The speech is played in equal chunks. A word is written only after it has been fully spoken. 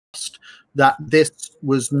that this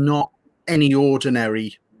was not any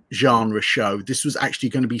ordinary genre show. This was actually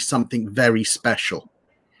going to be something very special.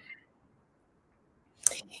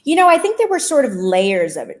 You know, I think there were sort of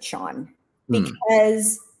layers of it, Sean,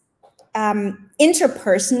 because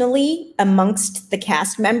interpersonally amongst the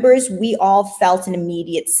cast members, we all felt an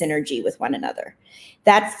immediate synergy with one another.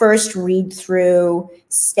 That first read through,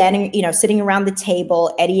 sitting around the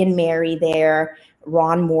table, Eddie and Mary there,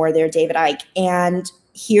 Ron Moore there, David Icke, and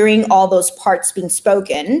hearing all those parts being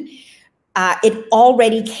spoken, it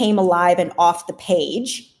already came alive and off the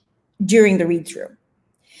page during the read through.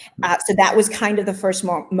 So that was kind of the first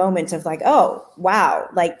moment of like, oh, wow,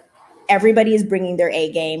 like everybody is bringing their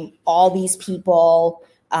A game. All these people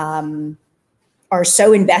are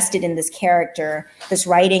so invested in this character. This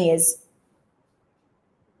writing is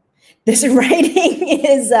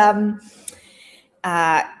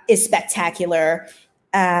spectacular.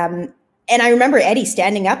 And I remember Eddie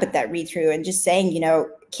standing up at that read through and just saying, you know,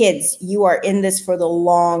 kids, you are in this for the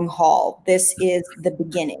long haul. This is the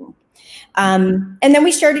beginning. And then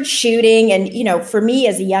we started shooting, and, you know, for me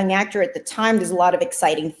as a young actor at the time, there's a lot of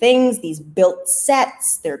exciting things, these built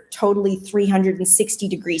sets, they're totally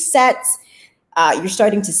 360-degree sets. You're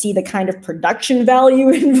starting to see the kind of production value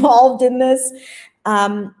involved in this.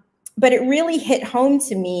 But it really hit home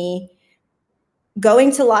to me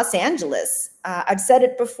going to Los Angeles. I've said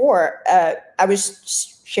it before. I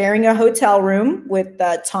was sharing a hotel room with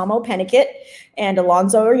Tomo Pennicott and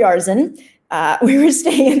Alonzo Oyarzun. We were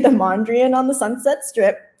staying at the Mondrian on the Sunset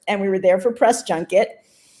Strip, and we were there for press junket.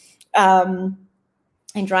 And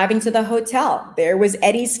driving to the hotel, there was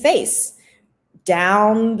Eddie's face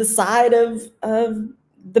down the side of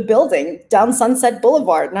the building, down Sunset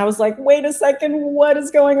Boulevard. And I was like, wait a second, what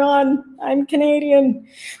is going on? I'm Canadian.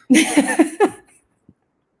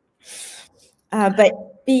 But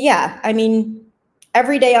yeah, I mean,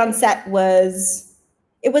 every day on set was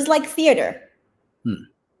like theater.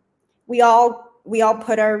 We all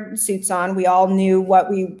put our suits on. We all knew what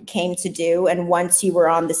we came to do. And once you were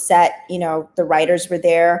on the set, you know, the writers were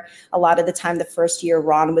there. A lot of the time, the first year,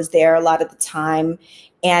 Ron was there a lot of the time.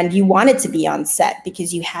 And you wanted to be on set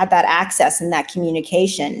because you had that access and that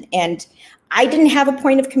communication. And I didn't have a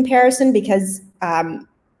point of comparison because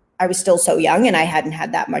I was still so young and I hadn't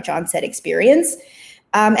had that much on-set experience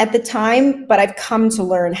at the time. But I've come to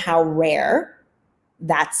learn how rare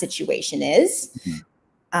that situation is.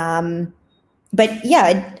 But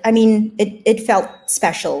yeah, I mean, it felt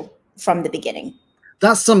special from the beginning.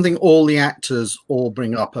 That's something all the actors all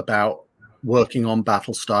bring up about working on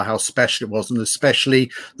Battlestar, how special it was, and especially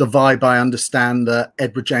the vibe I understand that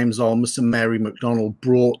Edward James Olmos and Mary McDonnell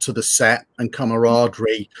brought to the set, and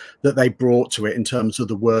camaraderie that they brought to it in terms of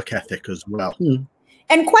the work ethic as well.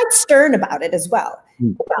 And quite stern about it as well.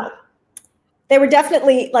 They were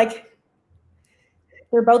definitely like,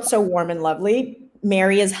 they're both so warm and lovely.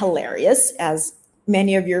 Mary is hilarious, as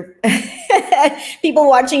many of your people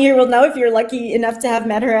watching here will know if you're lucky enough to have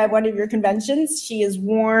met her at one of your conventions. She is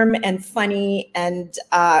warm and funny and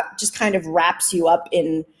just kind of wraps you up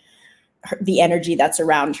in the energy that's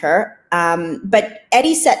around her. But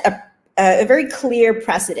Eddie set a very clear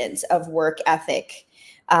precedent of work ethic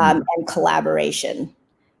and collaboration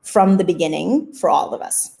from the beginning for all of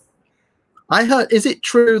us. I heard, is it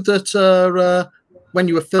true that when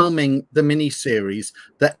you were filming the miniseries,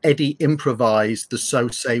 that Eddie improvised the "So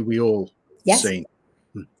Say We All" scene?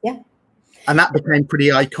 Yeah. And that became pretty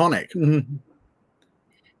iconic.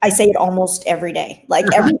 I say it almost every day, like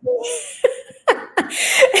every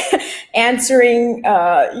answering,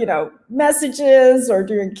 you know, messages or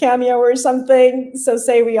doing cameo or something. "So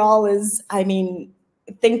Say We All" is, I mean,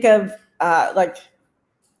 think of like,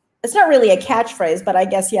 it's not really a catchphrase, but I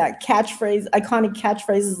guess, yeah, catchphrase, iconic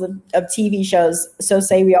catchphrases of TV shows. "So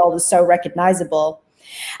Say We All" is so recognizable.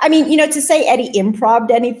 I mean, you know, to say Eddie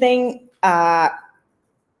improv'd anything,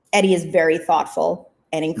 Eddie is very thoughtful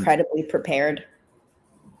and incredibly prepared.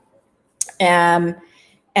 And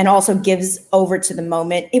also gives over to the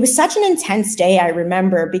moment. It was such an intense day, I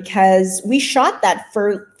remember, because we shot that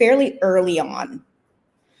for fairly early on.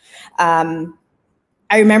 I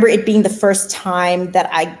remember it being the first time that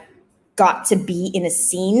I got to be in a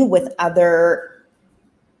scene with other,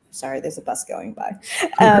 sorry, there's a bus going by,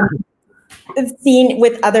 scene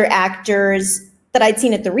with other actors that I'd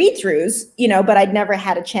seen at the read-throughs, you know, but I'd never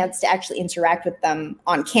had a chance to actually interact with them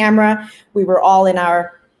on camera. We were all in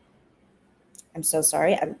our, I'm so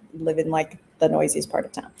sorry, I live in like the noisiest part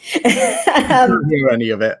of town. I don't hear any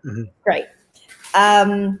of it. Right.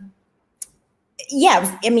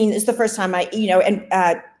 Yeah, I mean, it's the first time I, you know, and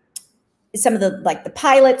some of the, like the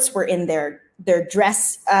pilots were in their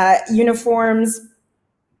dress uniforms.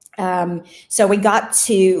 So we got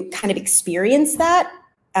to kind of experience that.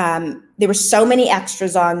 There were so many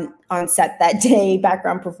extras on set that day,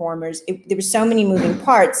 background performers. There were so many moving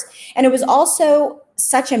parts. And it was also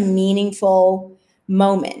such a meaningful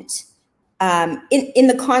moment in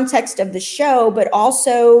the context of the show, but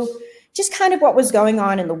also just kind of what was going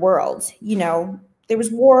on in the world. You know, there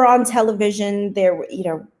was war on television. There, you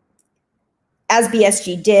know, as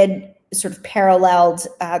BSG did, sort of paralleled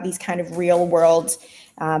these kind of real world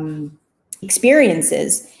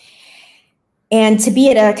experiences. And to be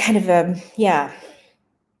at a kind of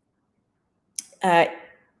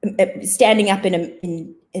standing up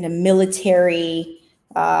in a military,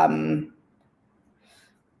 I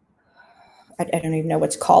don't even know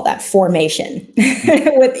what's called, that formation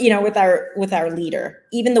with our leader.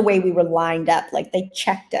 Even the way we were lined up, like they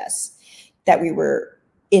checked us, that we were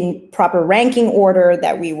in proper ranking order,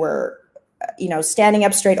 that we were standing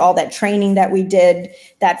up straight, all that training that we did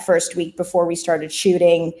that first week before we started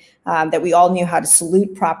shooting, that we all knew how to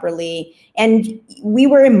salute properly. And we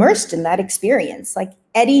were immersed in that experience. Like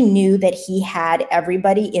Eddie knew that he had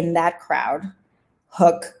everybody in that crowd,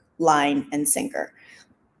 hook, line, and sinker.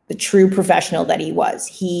 The true professional that he was.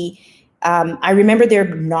 I remember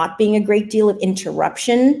there not being a great deal of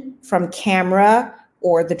interruption from camera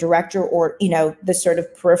or the director or, the sort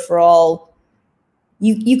of peripheral.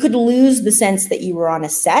 You could lose the sense that you were on a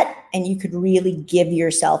set, and you could really give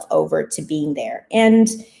yourself over to being there. And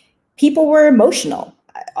people were emotional.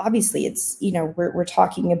 Obviously, it's, we're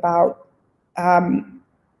talking about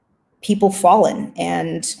people fallen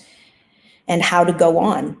and how to go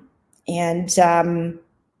on. And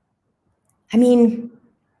I mean,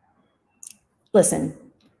 listen,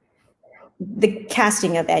 the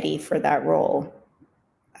casting of Eddie for that role,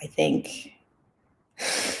 I think.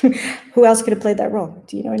 Who else could have played that role?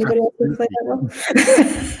 Do you know anybody else who could play that role?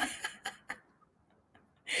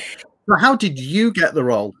 So how did you get the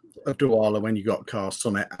role of Dualla when you got cast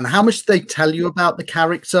on it? And how much did they tell you about the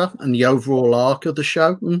character and the overall arc of the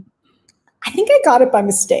show? I think I got it by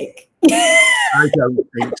mistake. I don't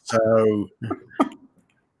think so.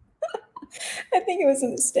 I think it was a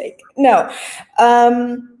mistake. No.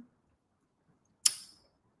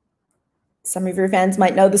 Some of your fans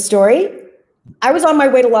might know the story. I was on my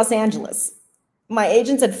way to Los Angeles. My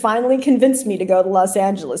agents had finally convinced me to go to Los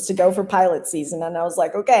Angeles to go for pilot season. And I was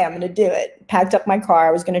like, okay, I'm going to do it. Packed up my car.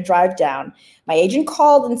 I was going to drive down. My agent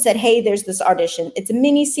called and said, hey, there's this audition. It's a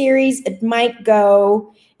mini series. It might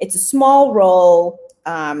go. It's a small role.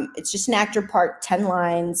 It's just an actor part, 10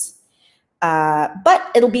 lines. But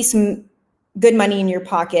it'll be some good money in your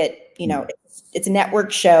pocket. It's a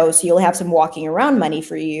network show, so you'll have some walking around money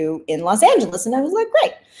for you in Los Angeles. And I was like,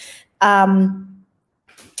 great.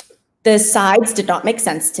 The sides did not make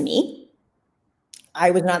sense to me. I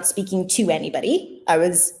was not speaking to anybody. I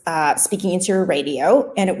was speaking into a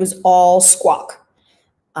radio, and it was all squawk.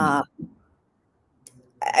 I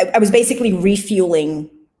was basically refueling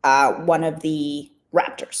one of the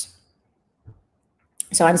Raptors.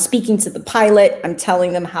 So I'm speaking to the pilot. I'm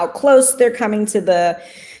telling them how close they're coming to the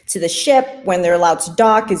ship, when they're allowed to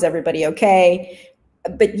dock. Is everybody okay?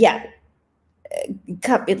 But yeah.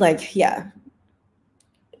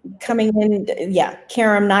 Coming in,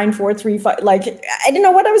 Karam 9435. Like, I didn't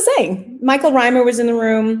know what I was saying. Michael Reimer was in the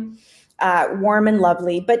room, warm and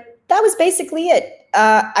lovely, but that was basically it.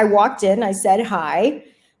 I walked in, I said hi.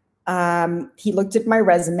 He looked at my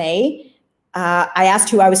resume. I asked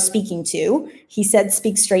who I was speaking to. He said,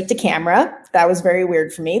 speak straight to camera. That was very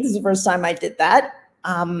weird for me. This is the first time I did that.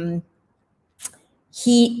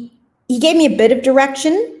 He gave me a bit of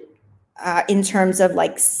direction. In terms of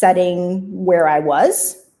like setting where I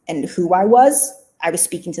was and who I was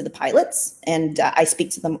speaking to the pilots, and I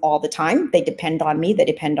speak to them all the time. They depend on me. They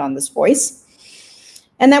depend on this voice.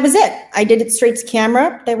 And that was it. I did it straight to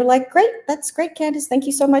camera. They were like, great. That's great, Kandyse. Thank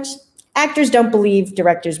you so much. Actors don't believe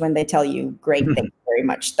directors when they tell you, great, thank you very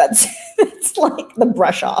much. That's like the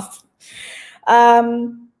brush off.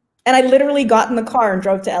 And I literally got in the car and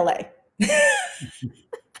drove to LA.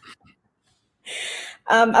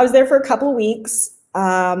 I was there for a couple of weeks.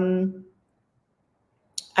 I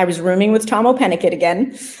was rooming with Tomo Pennicott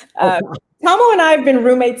again. Tomo and I have been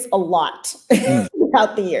roommates a lot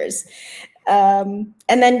throughout the years. And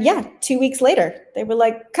then, 2 weeks later, they were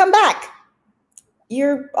like, come back.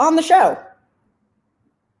 You're on the show.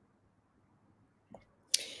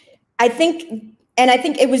 I think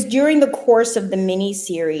it was during the course of the mini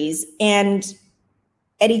series, and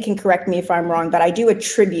Eddie can correct me if I'm wrong, but I do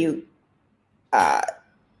attribute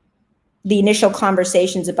the initial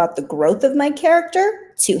conversations about the growth of my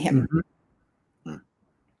character to him.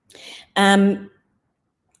 Mm-hmm.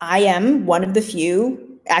 I am one of the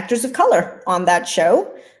few actors of color on that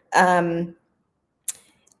show.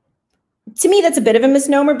 To me, that's a bit of a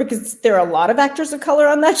misnomer because there are a lot of actors of color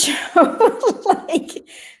on that show, like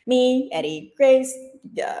me, Eddie, Grace,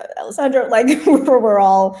 Alessandro. Like we're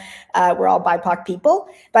all BIPOC people.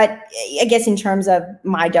 But I guess in terms of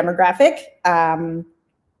my demographic, and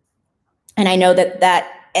I know that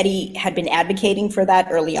Eddie had been advocating for that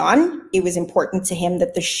early on. It was important to him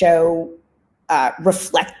that the show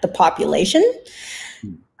reflect the population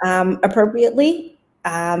appropriately,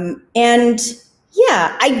 and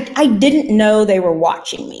yeah, I didn't know they were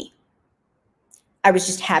watching me. I was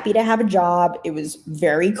just happy to have a job. It was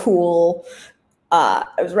very cool. I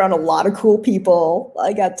was around a lot of cool people.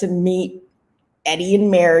 I got to meet Eddie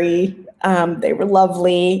and Mary. They were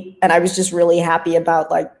lovely. And I was just really happy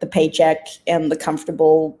about like the paycheck and the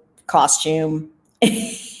comfortable costume,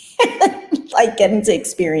 like getting to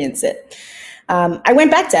experience it. I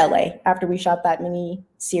went back to LA after we shot that mini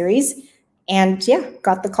series and yeah,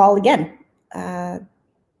 got the call again.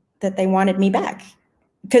 That they wanted me back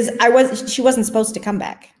because she wasn't supposed to come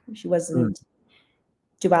back. She wasn't,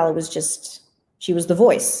 Dualla was just, she was the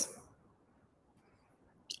voice.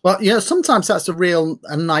 Well, yeah, sometimes that's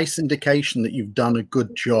a nice indication that you've done a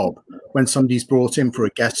good job when somebody's brought in for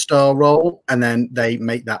a guest star role and then they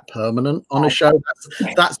make that permanent on a show.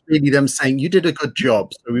 That's really them saying you did a good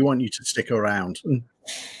job, so we want you to stick around.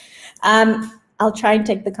 I'll try and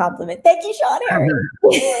take the compliment. Thank you, Sean.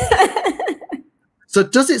 So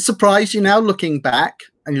does it surprise you now looking back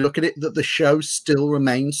and you look at it that the show still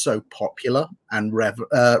remains so popular and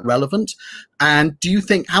relevant? And do you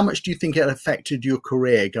think, how much do you think it affected your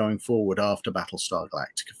career going forward after Battlestar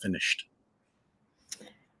Galactica finished?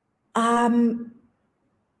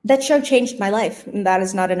 That show changed my life. And that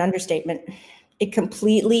is not an understatement. It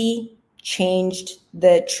completely changed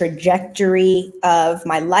the trajectory of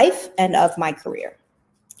my life and of my career.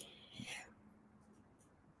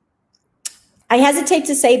 I hesitate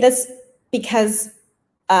to say this because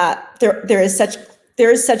there is such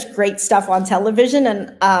great stuff on television,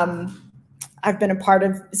 and I've been a part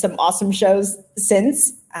of some awesome shows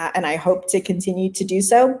since, and I hope to continue to do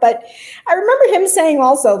so. But I remember him saying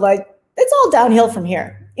also, like, it's all downhill from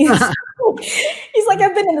here. He's like,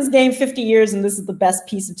 I've been in this game 50 years, and this is the best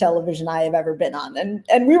piece of television I have ever been on.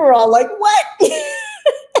 And we were all like, what?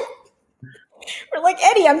 We're like,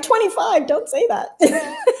 Eddie, I'm 25. Don't say that.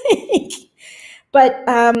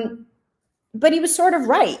 But he was sort of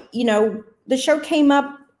right. You know, the show came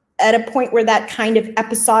up at a point where that kind of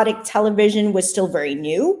episodic television was still very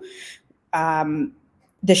new.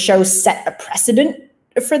 The show set a precedent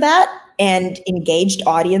for that and engaged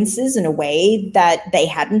audiences in a way that they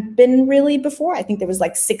hadn't been really before. I think there was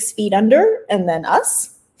like 6 Feet Under and then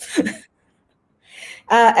us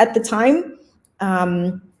at the time.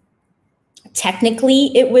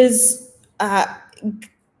 Technically, it was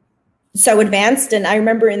so advanced. And I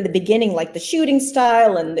remember in the beginning, like the shooting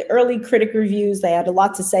style and the early critic reviews, they had a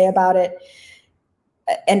lot to say about it.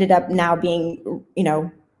 Ended up now being, you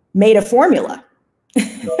know, made a formula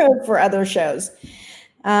for other shows.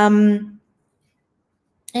 And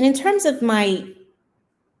in terms of my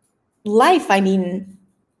life, I mean,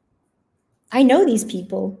 I know these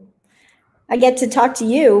people. I get to talk to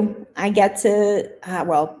you. I get to,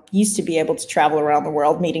 well, used to be able to travel around the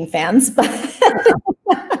world meeting fans, but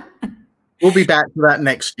we'll be back to that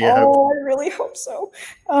next year. Oh, I really hope so.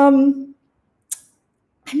 I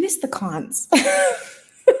miss the cons.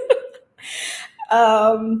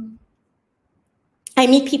 I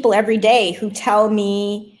meet people every day who tell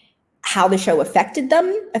me how the show affected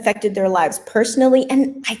them, affected their lives personally.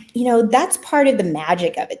 And you know, that's part of the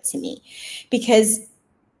magic of it to me, because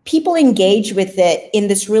people engage with it in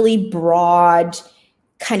this really broad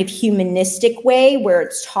kind of humanistic way where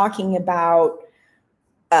it's talking about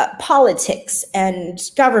politics and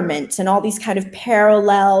government and all these kind of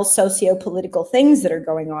parallel socio-political things that are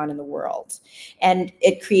going on in the world. And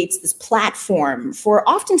it creates this platform for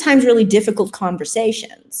oftentimes really difficult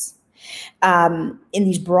conversations in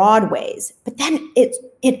these broad ways. But then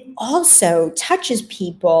it also touches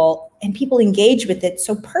people and people engage with it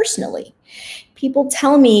so personally. People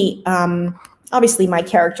tell me, obviously my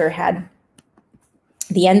character had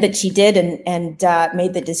the end that she did and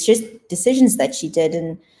made the decisions that she did.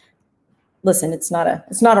 And listen, it's not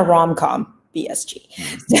a rom-com, BSG.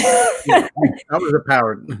 That was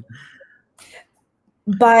apparent.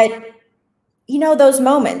 But you know, those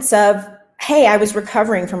moments of, hey, I was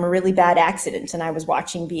recovering from a really bad accident and I was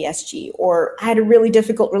watching BSG, or I had a really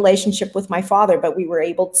difficult relationship with my father, but we were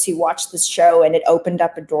able to watch this show and it opened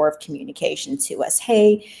up a door of communication to us.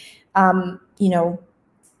 Hey, you know,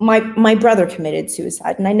 my brother committed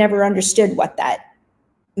suicide and I never understood what that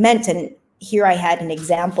meant. And here I had an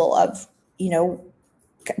example of, you know,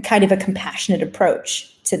 kind of a compassionate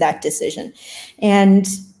approach to that decision. And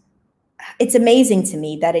it's amazing to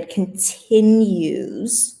me that it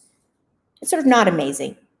continues. It's sort of not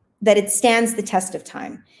amazing that it stands the test of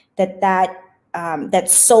time, that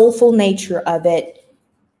soulful nature of it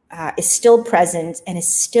is still present and is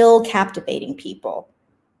still captivating people.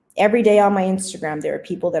 Every day on my Instagram, there are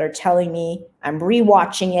people that are telling me, I'm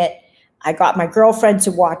rewatching it. I got my girlfriend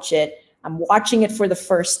to watch it. I'm watching it for the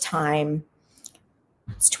first time.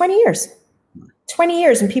 It's 20 years. 20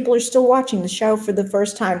 years, and people are still watching the show for the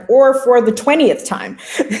first time or for the 20th time.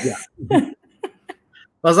 Yeah.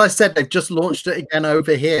 As I said, they've just launched it again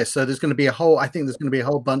over here. So there's going to be I think there's going to be a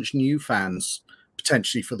whole bunch new fans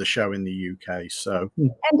potentially for the show in the UK. So.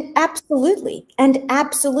 And absolutely,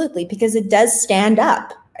 because it does stand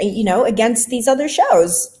up, you know, against these other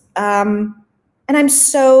shows. And I'm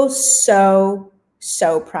so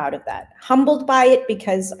proud of that. Humbled by it,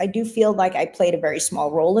 because I do feel like I played a very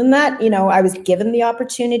small role in that. You know, I was given the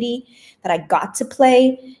opportunity that I got to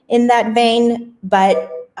play in that vein,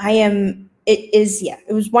 but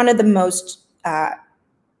it was one of the most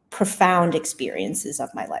profound experiences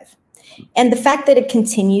of my life. And the fact that it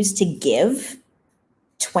continues to give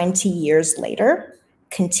 20 years later,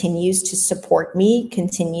 continues to support me,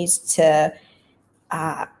 continues to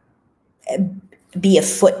be a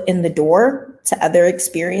foot in the door to other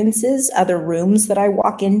experiences, other rooms that I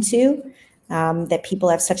walk into, that people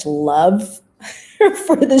have such love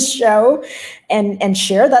for the show and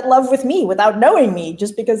share that love with me without knowing me,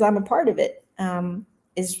 just because I'm a part of it,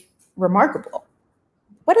 is remarkable.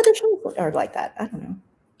 What other shows are like that? I don't know.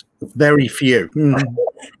 Very few.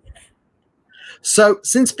 So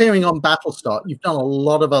since appearing on Battlestar, you've done a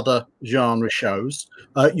lot of other genre shows.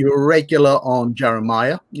 You're a regular on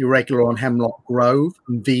Jeremiah. You're regular on Hemlock Grove,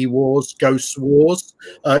 and V-Wars, Ghost Wars.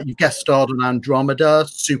 You guest starred on Andromeda,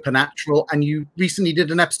 Supernatural, and you recently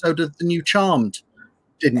did an episode of the new Charmed,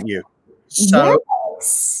 didn't you? So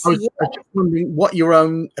yes. I was just wondering what your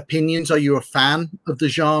own opinions are. You a fan of the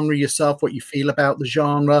genre yourself, what you feel about the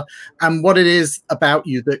genre, and what it is about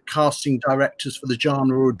you that casting directors for the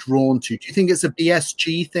genre are drawn to. Do you think it's a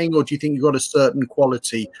BSG thing, or do you think you've got a certain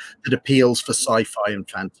quality that appeals for sci-fi and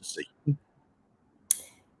fantasy?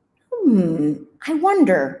 I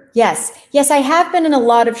wonder. Yes, I have been in a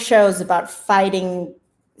lot of shows about fighting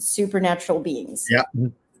supernatural beings. Yeah.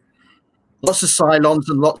 Lots of Cylons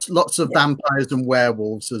and lots of vampires and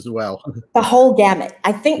werewolves as well. The whole gamut.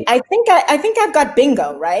 I think I've got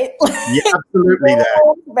bingo, right? Yeah, absolutely. There.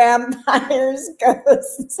 Vampires,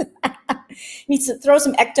 ghosts. Need to throw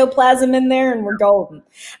some ectoplasm in there, and we're golden.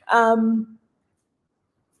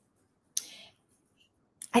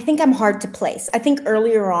 I think I'm hard to place. I think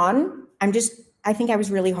earlier on, I think I was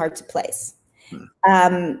really hard to place.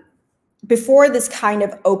 Before this kind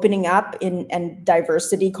of opening up and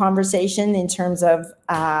diversity conversation in terms of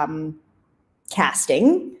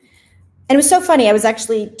casting. And it was so funny. I was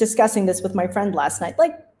actually discussing this with my friend last night.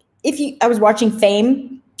 Like, I was watching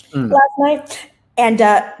Fame last night, and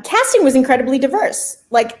casting was incredibly diverse.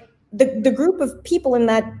 Like, the group of people in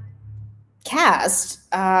that cast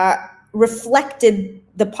reflected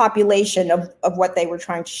the population of what they were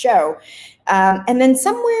trying to show. And then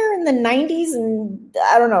somewhere in the 90s, and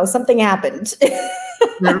I don't know, something happened.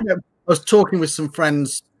 I was talking with some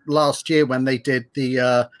friends last year when they did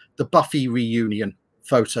the Buffy reunion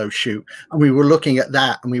photo shoot, and we were looking at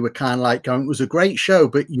that, and we were kind of like going, it was a great show,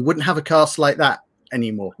 but you wouldn't have a cast like that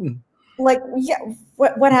anymore. Like, yeah,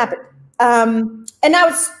 what happened? And now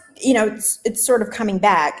it's sort of coming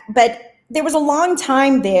back, but there was a long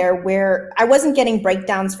time there where I wasn't getting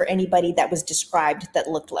breakdowns for anybody that was described that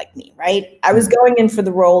looked like me, right? I was going in for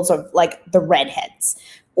the roles of like the redheads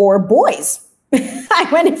or boys. I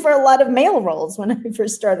went in for a lot of male roles when I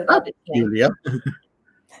first started auditioning. Julia.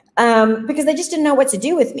 Because they just didn't know what to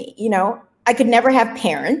do with me. You know, I could never have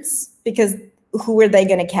parents, because who were they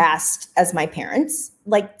going to cast as my parents?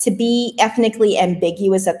 Like, to be ethnically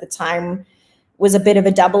ambiguous at the time was a bit of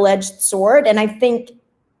a double-edged sword. And I think,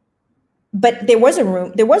 but there was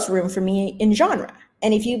room for me in genre.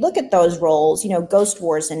 And if you look at those roles, you know, Ghost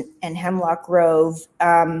Wars and Hemlock Grove,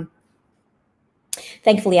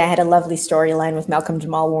 thankfully I had a lovely storyline with Malcolm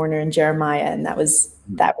Jamal Warner and Jeremiah, and that was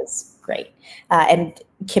great. And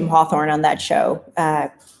Kim Hawthorne on that show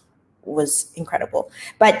was incredible.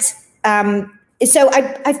 But so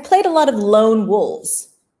I've played a lot of lone wolves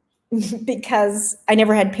because I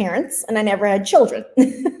never had parents and I never had children.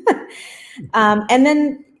 And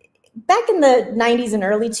then back in the 90s and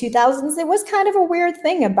early 2000s, there was kind of a weird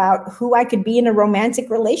thing about who I could be in a romantic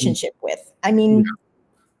relationship with. I mean,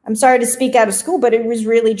 I'm sorry to speak out of school, but it was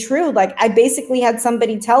really true. Like, I basically had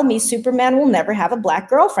somebody tell me Superman will never have a black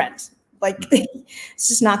girlfriend. Like, it's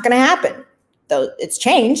just not going to happen. Though it's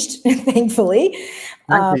changed, thankfully.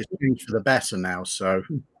 It's changed for the better now. So,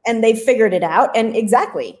 and they figured it out. And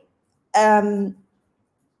exactly. But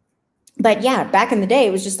yeah, back in the day,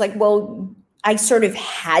 it was just like, well, I sort of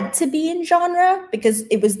had to be in genre because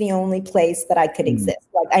it was the only place that I could exist.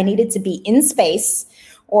 Like, I needed to be in space,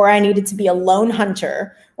 or I needed to be a lone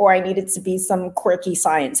hunter, or I needed to be some quirky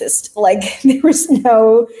scientist. Like, there was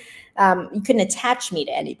no, you couldn't attach me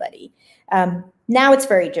to anybody. Now it's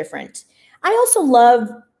very different. I also love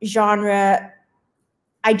genre.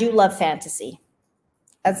 I do love fantasy.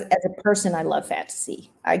 As a person, I love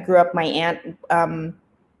fantasy. I grew up, my aunt,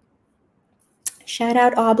 shout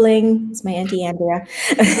out Obling, it's my Auntie Andrea.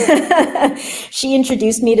 She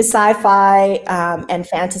introduced me to sci-fi and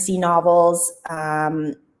fantasy novels.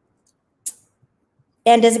 And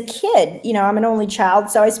as a kid, you know, I'm an only child,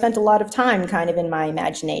 so I spent a lot of time kind of in my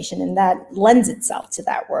imagination, and that lends itself to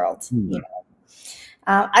that world. You know?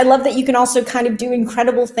 I love that you can also kind of do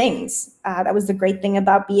incredible things. That was the great thing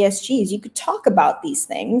about BSGs. You could talk about these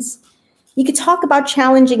things. You could talk about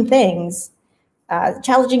challenging things,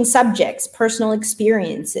 challenging subjects, personal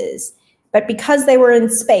experiences. But because they were in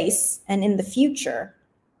space and in the future,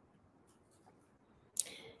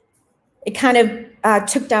 it kind of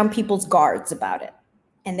took down people's guards about it.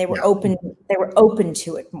 And they were open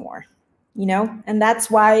to it more, you know? And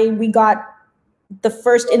that's why we got the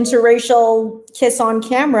first interracial kiss on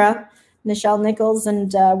camera. Nichelle Nichols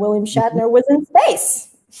and William Shatner was in space.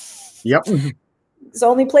 Yep. It's the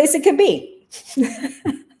only place it could be.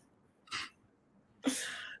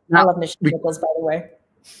 I love Nichelle Nichols, by the way.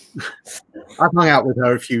 I've hung out with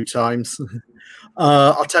her a few times.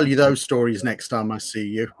 I'll tell you those stories next time I see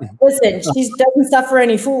you. Listen, she doesn't suffer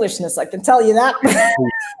any foolishness, I can tell you that.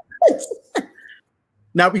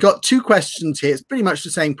 Now, we got two questions here. It's pretty much the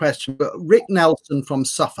same question, but Rick Nelson from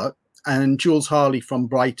Suffolk and Jules Harley from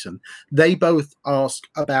Brighton, they both ask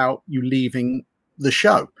about you leaving the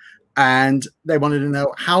show. And they wanted to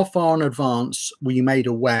know, how far in advance were you made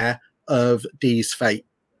aware of Dee's fate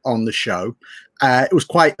on the show? It was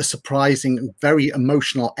quite a surprising, very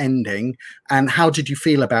emotional ending. And how did you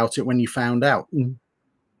feel about it when you found out?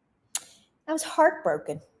 I was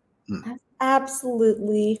heartbroken. I was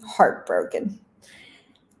absolutely heartbroken.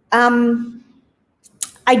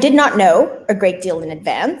 I did not know a great deal in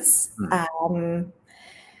advance.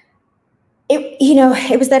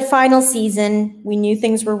 It was that final season. We knew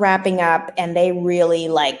things were wrapping up, and they really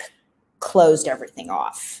like closed everything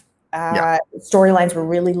off. Storylines were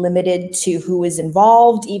really limited to who was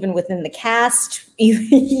involved, even within the cast.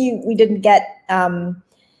 We didn't get,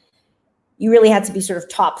 you really had to be sort of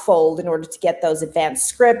top fold in order to get those advanced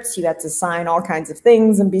scripts. You had to sign all kinds of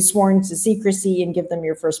things and be sworn to secrecy and give them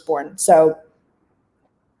your firstborn. So,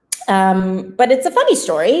 but it's a funny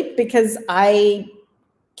story because I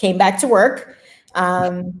came back to work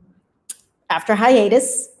after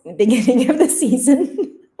hiatus, beginning of the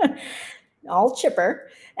season, all chipper.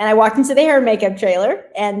 And I walked into the hair and makeup trailer,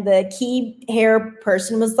 and the key hair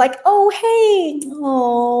person was like, "Oh, hey,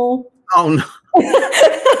 oh no." And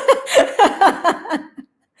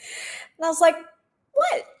I was like,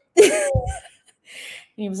 "What?" And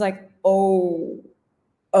he was like, "Oh,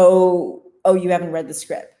 you haven't read the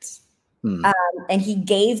script." And he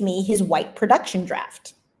gave me his white production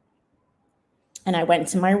draft. And I went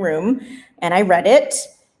to my room and I read it.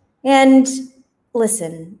 And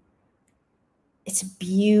listen, it's a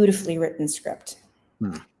beautifully written script.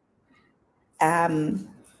 I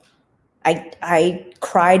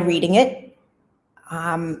cried reading it.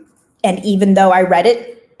 And even though I read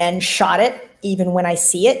it and shot it, even when I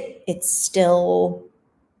see it, it's still,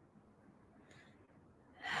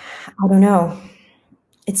 I don't know.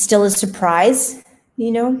 It's still a surprise,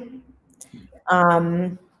 you know?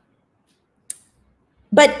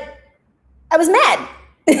 But I was mad.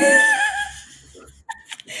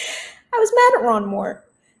 I was mad at Ron Moore.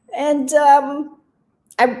 And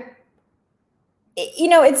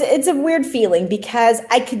it's a weird feeling because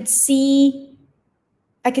I could see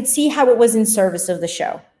how it was in service of the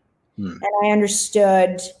show. And I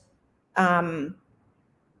understood the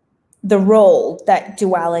role that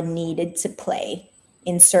Dualla needed to play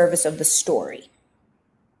in service of the story.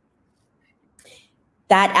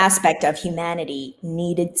 That aspect of humanity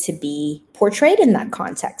needed to be portrayed in that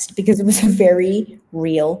context because it was a very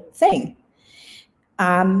real thing.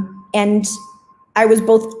 And I was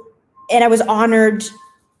honored,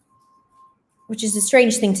 which is a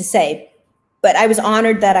strange thing to say, but I was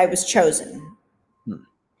honored that I was chosen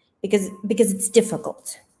because it's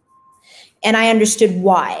difficult. And I understood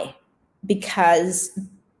why, because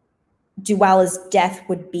Dualla's death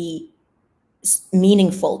would be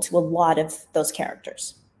meaningful to a lot of those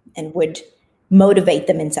characters and would motivate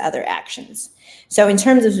them into other actions. So in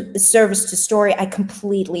terms of service to story, I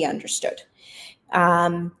completely understood.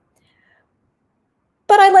 But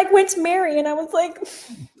I like went to Mary and I was like,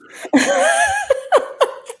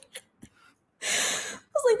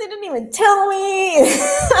 they didn't even tell me.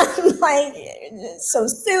 I'm like, so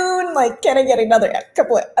soon, like, can I get another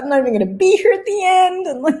couple of, I'm not even going to be here at the end.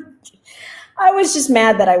 And like, I was just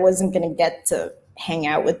mad that I wasn't going to get to hang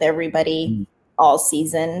out with everybody all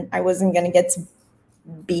season. I wasn't going to get to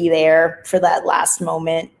be there for that last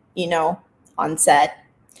moment, you know, on set,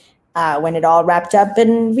 when it all wrapped up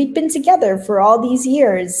and we'd been together for all these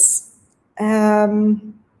years.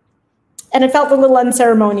 And it felt a little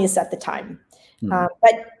unceremonious at the time.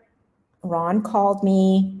 But Ron called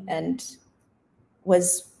me and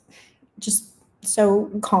was just so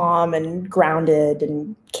calm and grounded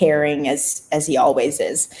and caring as he always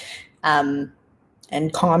is, and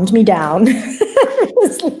calmed me down. It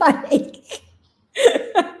was like,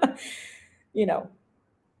 you know,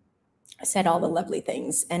 I said all the lovely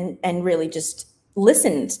things and really just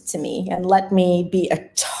listened to me and let me be a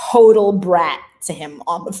total brat to him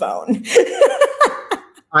on the phone.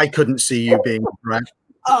 I couldn't see you being a brat.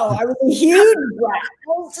 Oh, I was a huge brat. I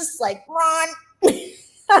was just like, Ron,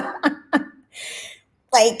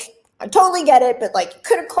 like, I totally get it, but like, you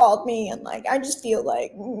could have called me, and like, I just feel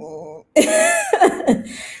like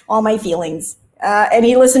all my feelings. And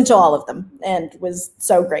he listened to all of them and was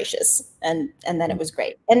so gracious, and then it was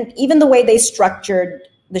great. And even the way they structured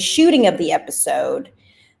the shooting of the episode,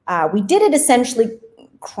 we did it essentially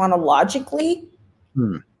chronologically.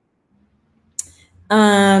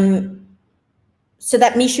 So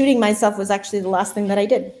that me shooting myself was actually the last thing that I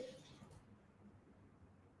did.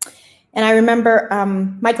 And I remember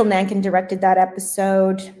Michael Nankin directed that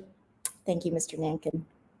episode. Thank you, Mr. Nankin.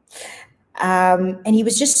 And he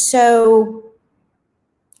was just so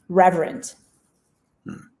reverent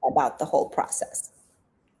about the whole process.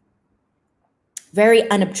 Very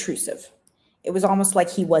unobtrusive. It was almost like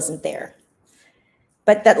he wasn't there.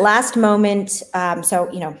 But that last moment, so,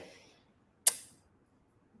 you know,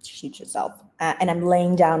 shoot yourself. And I'm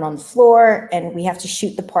laying down on the floor, and we have to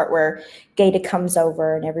shoot the part where Gaeta comes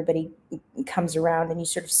over and everybody comes around and you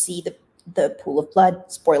sort of see the pool of blood.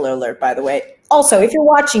 Spoiler alert, by the way. Also, if you're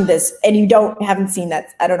watching this and you haven't seen that,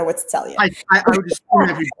 I don't know what to tell you. I would assume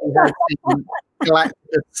everybody has seen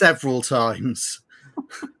Galactica several times.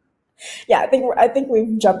 Yeah, I think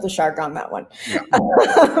we've jumped the shark on that one. Yeah.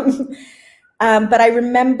 But I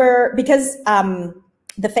remember because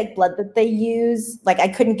the fake blood that they use, like, I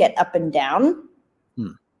couldn't get up and down.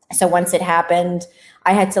 So once it happened,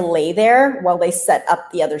 I had to lay there while they set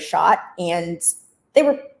up the other shot, and they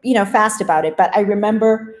were, you know, fast about it. But I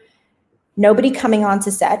remember nobody coming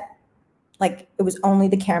onto set. Like, it was only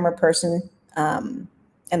the camera person and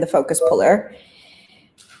the focus puller.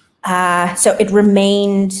 So it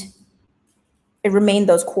remained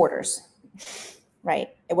those quarters, right?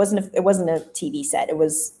 It wasn't a TV set. It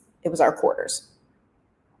was our quarters.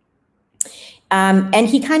 And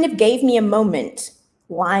he kind of gave me a moment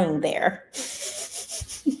lying there.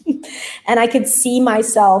 And I could see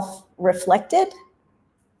myself reflected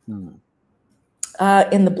in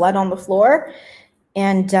the blood on the floor.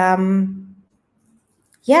 And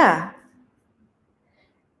yeah,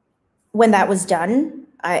 when that was done,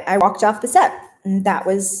 I walked off the set. And that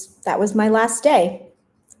was my last day.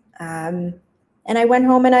 And I went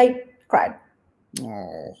home and I cried.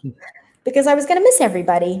 Oh. Because I was going to miss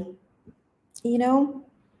everybody. You know,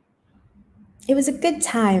 it was a good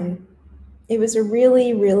time. It was a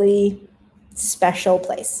really, really special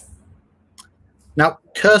place. Now,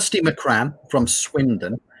 Kirsty McCran from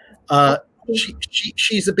Swindon,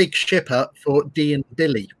 she's a big shipper for Dee and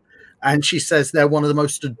Billy. And she says they're one of the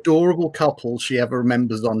most adorable couples she ever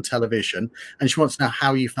remembers on television. And she wants to know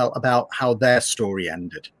how you felt about how their story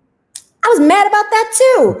ended. I was mad about that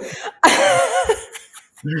too.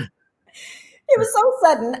 It was so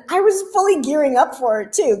sudden. I was fully gearing up for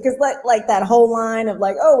it too, because like that whole line of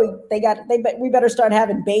like, oh, we better start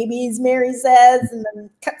having babies, Mary says, and then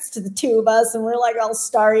cuts to the two of us, and we're like all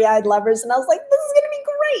starry-eyed lovers, and I was like, this is gonna be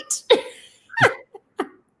great.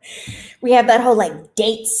 We have that whole like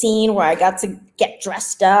date scene where I got to get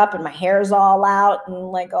dressed up and my hair's all out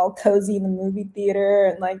and like all cozy in the movie theater,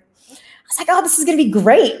 and like I was like, oh, this is gonna be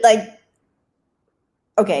great. Like,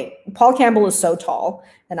 okay, Paul Campbell is so tall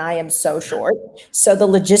and I am so short. So the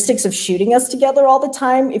logistics of shooting us together all the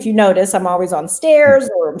time, if you notice, I'm always on stairs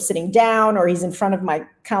or I'm sitting down or he's in front of my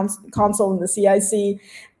console in the CIC.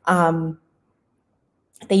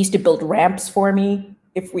 They used to build ramps for me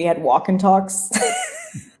if we had walk and talks.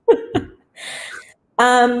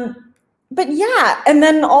 But yeah, and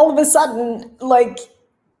then all of a sudden, like,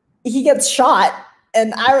 he gets shot,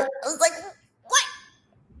 and I was like, what?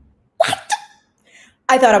 What?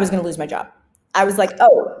 I thought I was going to lose my job. I was like,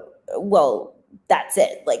 oh, well, that's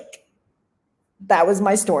it. Like, that was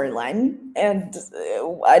my storyline. And,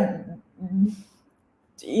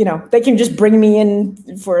 they can just bring me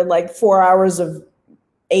in for like 4 hours of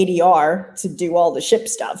ADR to do all the ship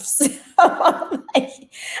stuff. So,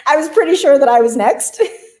 I was pretty sure that I was next.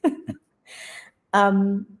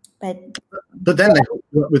 But then they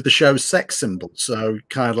worked with the show's sex symbol, so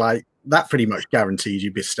kind of like that pretty much guaranteed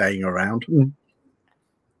you'd be staying around.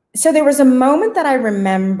 So there was a moment that I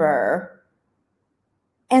remember,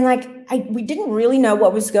 and like we didn't really know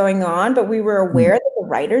what was going on, but we were aware that the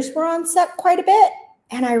writers were on set quite a bit.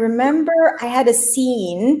 And I remember I had a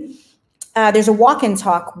scene. There's a walk and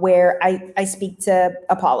talk where I speak to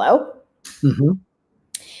Apollo,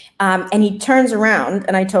 and he turns around,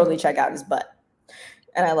 and I totally check out his butt.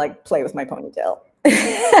 And I like play with my ponytail.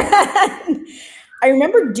 I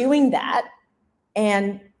remember doing that.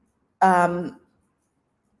 And I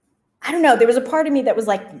don't know, there was a part of me that was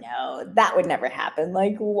like, no, that would never happen.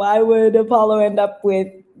 Like, why would Apollo end up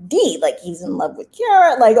with Dee? Like, he's in love with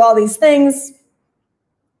Kira, like all these things.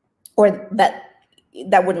 Or that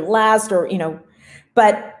wouldn't last, or,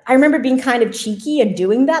 But I remember being kind of cheeky and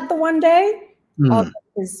doing that the one day.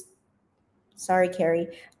 Because, sorry, Carrie.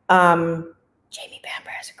 Jamie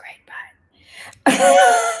Bamber has a great butt.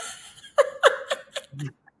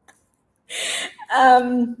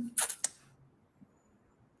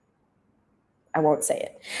 I won't say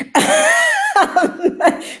it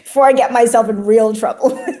before I get myself in real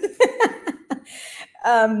trouble.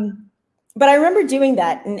 But I remember doing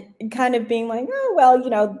that and kind of being like, oh, well,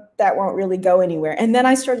 that won't really go anywhere. And then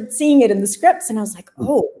I started seeing it in the scripts, and I was like,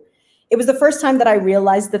 oh, it was the first time that I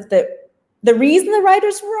realized that the reason the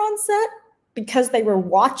writers were on set, because they were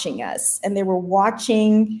watching us and they were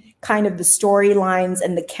watching kind of the storylines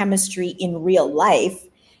and the chemistry in real life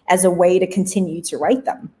as a way to continue to write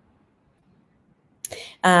them.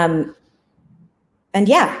 And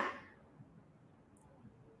yeah,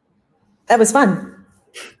 that was fun.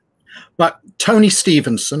 But Tony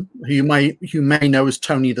Stevenson, who you may know as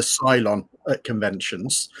Tony the Cylon at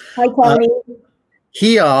conventions. Hi, Tony.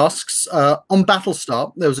 He asks, on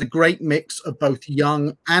Battlestar, there was a great mix of both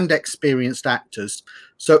young and experienced actors.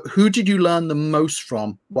 So who did you learn the most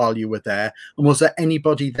from while you were there? And was there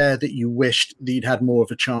anybody there that you wished that you'd had more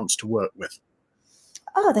of a chance to work with?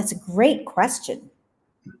 Oh, that's a great question.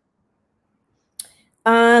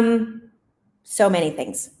 So many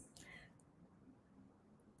things.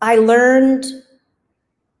 I learned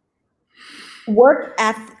work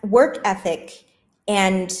ethic,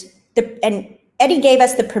 and Eddie gave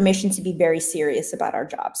us the permission to be very serious about our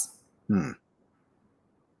jobs.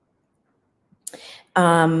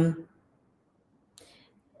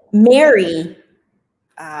 Mary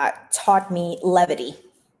taught me levity.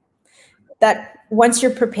 That once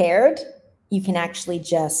you're prepared, you can actually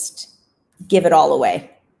just give it all away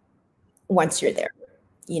once you're there,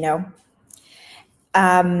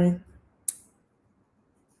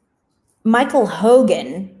 Michael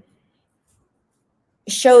Hogan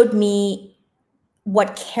showed me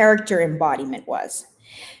what character embodiment was,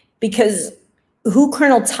 because who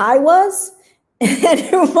Colonel Ty was and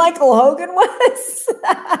who Michael Hogan was,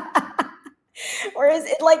 or is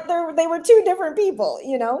it like they were two different people,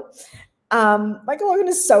 Michael Hogan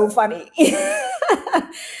is so funny.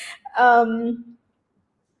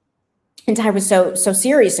 And Ty was so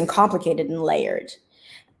serious and complicated and layered.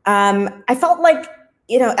 I felt like,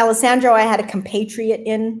 Alessandro, I had a compatriot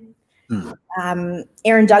in.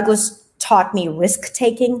 Aaron Douglas taught me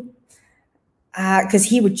risk-taking, because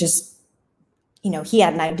he would just, he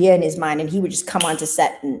had an idea in his mind and he would just come onto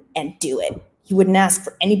set and do it. He wouldn't ask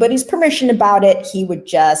for anybody's permission about it. He would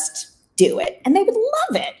just do it, and they would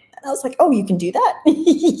love it. And I was like, oh, you can do that?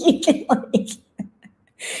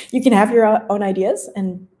 You can have your own ideas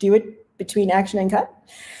and do it between action and cut.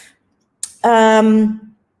 I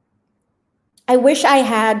wish I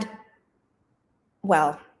had,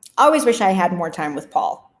 I always wish I had more time with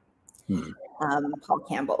Paul. Paul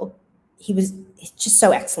Campbell. He's just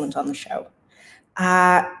so excellent on the show.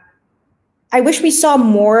 I wish we saw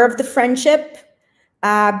more of the friendship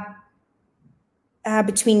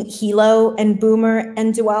between Hilo and Boomer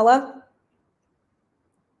and Dualla.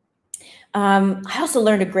 I also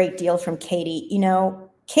learned a great deal from Katie.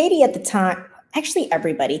 Katie at the time, actually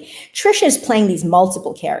everybody, Trisha is playing these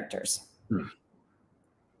multiple characters.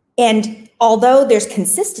 And although there's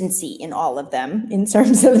consistency in all of them, in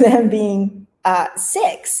terms of them being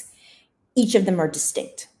 6, each of them are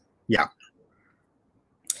distinct. Yeah.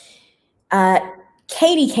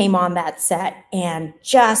 Katie came on that set and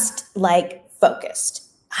just like focused.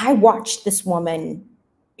 I watched this woman.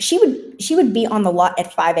 She would be on the lot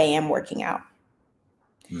at 5 a.m. working out.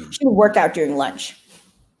 She would work out during lunch.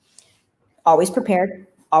 Always prepared,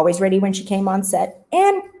 always ready when she came on set,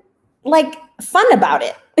 and like fun about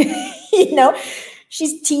it. You know,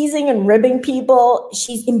 she's teasing and ribbing people.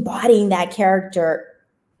 She's embodying that character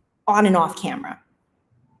on and off camera.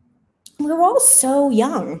 We were all so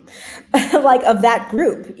young, like of that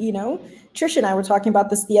group, you know. Trisha and I were talking about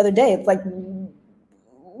this the other day. It's like we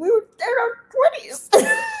were in our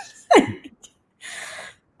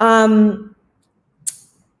 20s.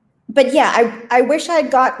 But yeah, I wish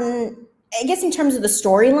I'd gotten, I guess in terms of the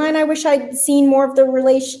storyline, I wish I'd seen more of the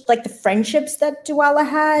relation, like the friendships that Dualla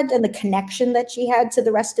had and the connection that she had to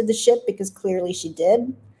the rest of the ship, because clearly she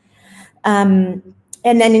did. And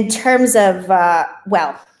then in terms of,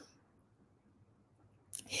 well,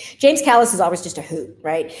 James Callis is always just a hoot,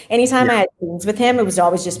 right? Anytime I had scenes with him, it was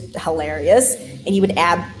always just hilarious. And he would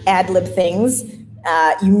ad-lib things.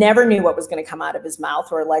 You never knew what was going to come out of his mouth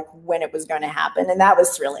or like when it was going to happen. And that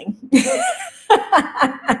was thrilling.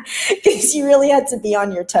 Because you really had to be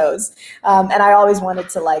on your toes. And I always wanted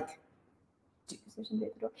to like,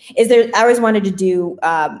 I always wanted to do,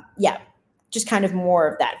 just kind of more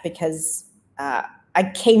of that, because I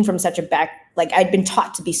came from such a like I'd been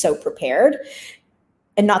taught to be so prepared.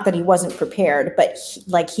 And not that he wasn't prepared, but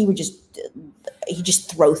he would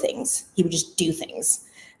just throw things. He would just do things.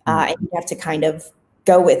 And you have to kind of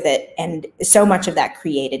go with it. And so much of that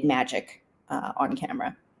created magic on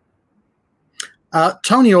camera.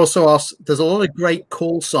 Tony also asked, there's a lot of great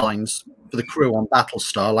call signs for the crew on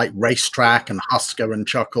Battlestar, like Racetrack and Husker and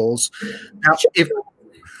Chuckles.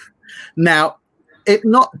 Now, if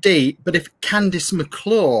not Dee, but if Kandyse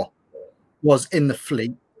McClure was in the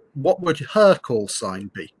fleet, what would her call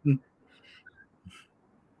sign be?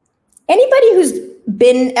 Anybody who's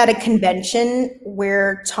been at a convention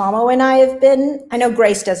where Tomo and I have been, I know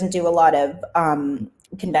Grace doesn't do a lot of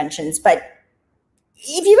conventions, but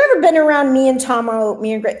if you've ever been around me and Tomo,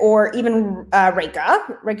 me and Grace, or even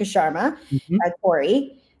Rekha Sharma,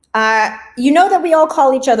 Corey, you know that we all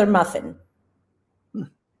call each other Muffin.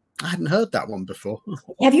 I hadn't heard that one before.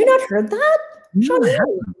 Have you not heard that? No, I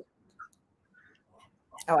haven't.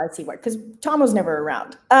 Oh, I see what, because Tomo's never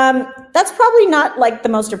around. That's probably not like the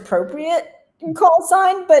most appropriate call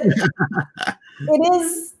sign, but it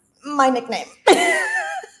is my nickname.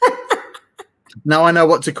 Now I know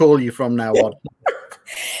what to call you from now on.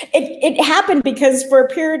 It happened because for a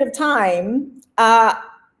period of time,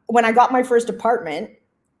 when I got my first apartment,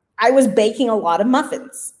 I was baking a lot of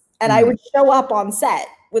muffins, and I would show up on set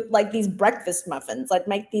with like these breakfast muffins. I'd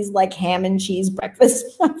make these like ham and cheese breakfast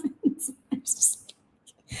muffins.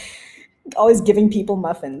 Always giving people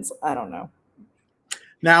muffins. I don't know.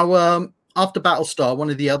 Now, after Battlestar, one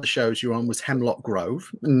of the other shows you were on was Hemlock Grove,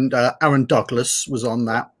 and Aaron Douglas was on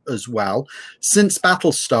that as well. Since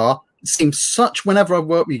Battlestar, it seems whenever I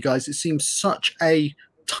work with you guys, it seems such a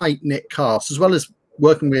tight-knit cast, as well as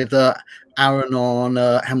working with Aaron on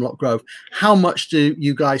Hemlock Grove. How much do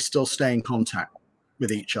you guys still stay in contact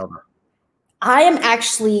with each other? I am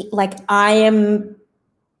actually like, I am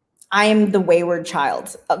the wayward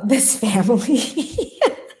child of this family.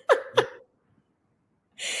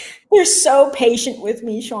 They're so patient with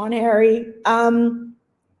me, Sean Harry,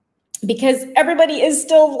 because everybody is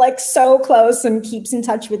still like so close and keeps in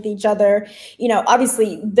touch with each other. You know,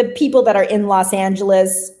 obviously the people that are in Los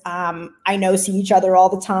Angeles, I know see each other all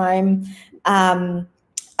the time.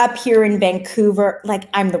 Up here in Vancouver, like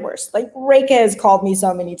I'm the worst. Like Rekha has called me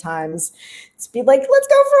so many times to be like, let's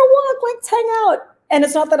go for a walk, let's hang out. And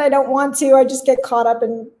it's not that I don't want to, I just get caught up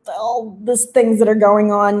in all these things that are going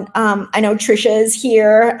on. I know Trisha is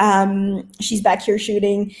here. She's back here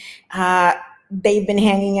shooting. They've been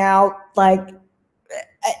hanging out. Like,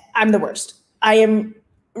 I'm the worst. I am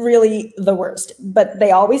really the worst, but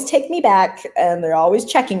they always take me back and they're always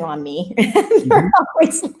checking on me. They're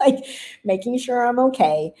always like making sure I'm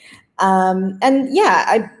okay. And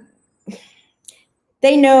yeah,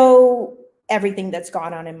 they know everything that's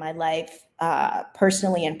gone on in my life.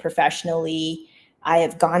 Personally and professionally. I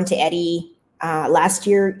have gone to Eddie last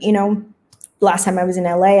year, you know, last time I was in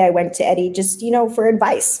LA, I went to Eddie just, you know, for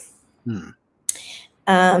advice.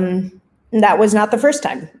 That was not the first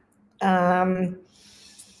time.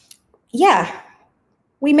 Yeah,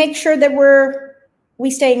 we make sure that we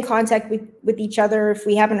stay in contact with each other. If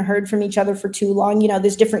we haven't heard from each other for too long, you know,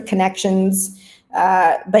 there's different connections.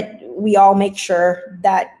 But we all make sure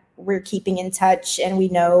that we're keeping in touch and we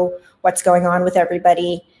know what's going on with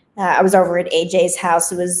everybody. I was over at AJ's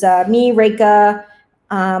house. It was me, Reka,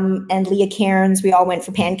 and Leah Cairns. We all went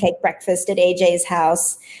for pancake breakfast at AJ's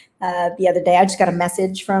house the other day. I just got a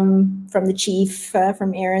message from the chief,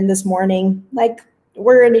 from Aaron this morning. Like,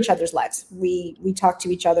 we're in each other's lives. We talk to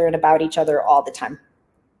each other and about each other all the time.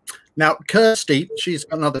 Now, Kirsty, she's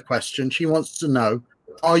got another question. She wants to know,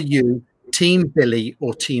 are you Team Billy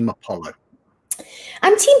or Team Apollo?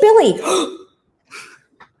 I'm Team Billy.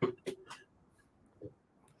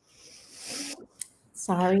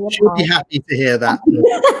 Sorry, she'll be happy to hear that.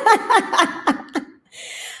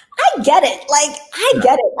 I get it. Like, I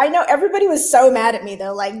get it. I know everybody was so mad at me.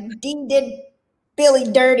 They're like, Dee did Billy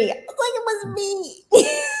dirty. I was like, it wasn't me.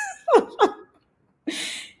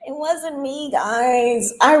 It wasn't me,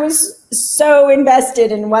 guys. I was so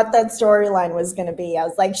invested in what that storyline was going to be. I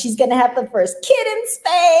was like, she's going to have the first kid in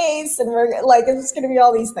space. And we're like, it's going to be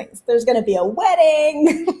all these things. There's going to be a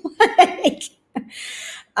wedding. Like,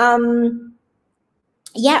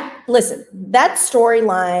 yeah, listen, that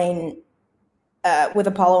storyline with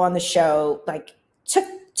Apollo on the show, like,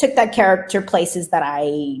 took that character places that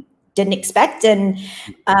I didn't expect, and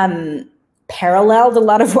paralleled a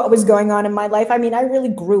lot of what was going on in my life. I mean, I really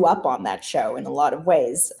grew up on that show in a lot of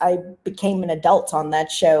ways. I became an adult on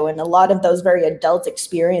that show, and a lot of those very adult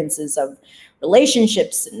experiences of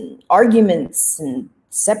relationships and arguments and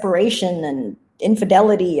separation and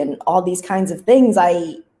infidelity and all these kinds of things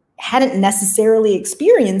I hadn't necessarily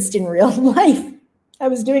experienced in real life. I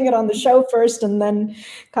was doing it on the show first and then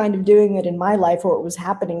kind of doing it in my life, where it was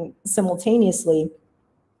happening simultaneously.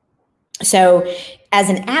 So as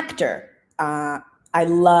an actor, I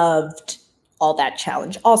loved all that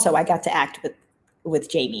challenge. Also, I got to act with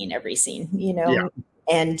Jamie in every scene, you know, yeah.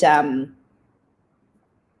 And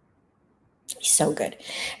he's so good.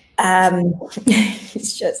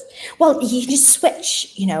 He's just, well, he just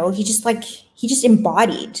switch, you know, he just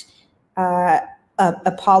embodied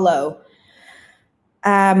Apollo.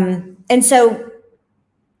 And so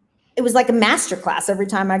it was like a masterclass every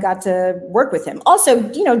time I got to work with him.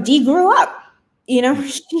 Also, you know, Dee grew up, you know,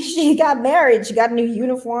 she got married, she got a new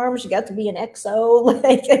uniform, she got to be an XO,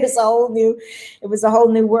 like it was a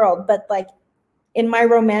whole new world. But like, in my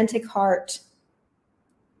romantic heart,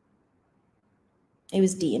 it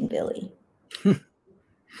was Dee and Billy.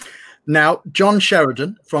 Now, John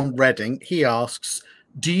Sheridan from Reading, he asks,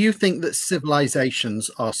 do you think that civilizations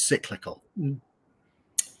are cyclical?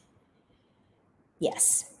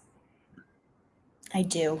 Yes, I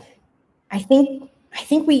do. I think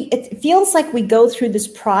it feels like we go through this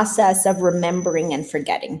process of remembering and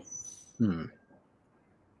forgetting. And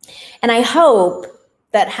I hope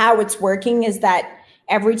that how it's working is that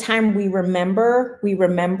every time we remember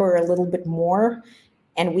a little bit more,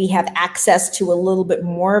 and we have access to a little bit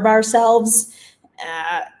more of ourselves,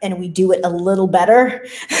 and we do it a little better,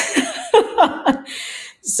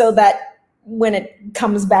 so that when it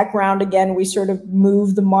comes back around again, we sort of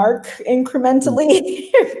move the mark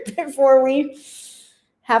incrementally before we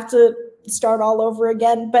have to start all over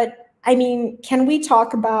again. But I mean, can we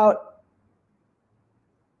talk about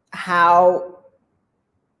how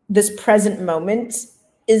this present moment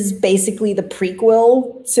is basically the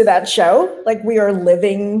prequel to that show? Like, we are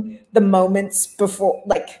living the moments before,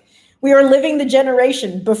 like we are living the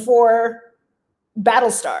generation before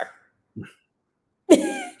Battlestar.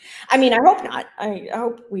 I mean, I hope not. I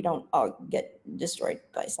hope we don't all get destroyed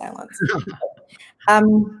by silence.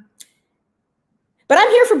 But I'm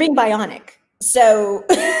here for being bionic. So,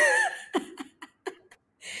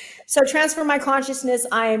 so transfer my consciousness.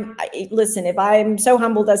 Listen, if I'm so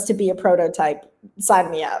humbled as to be a prototype, sign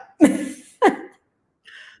me up.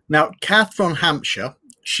 Now, Kath from Hampshire,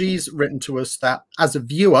 she's written to us that as a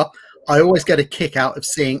viewer, I always get a kick out of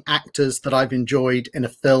seeing actors that I've enjoyed in a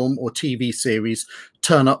film or TV series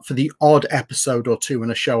turn up for the odd episode or two in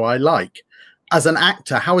a show I like. As an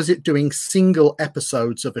actor, how is it doing single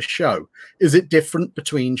episodes of a show? Is it different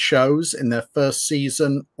between shows in their first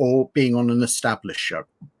season or being on an established show?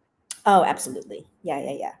 Oh, absolutely. Yeah.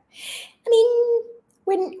 I mean,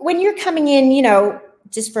 when you're coming in, you know,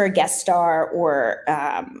 just for a guest star or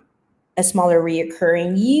a smaller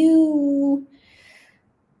reoccurring,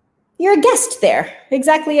 you're a guest there,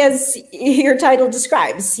 exactly as your title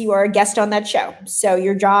describes. You are a guest on that show. So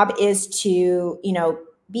your job is to, you know,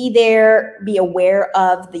 be there, be aware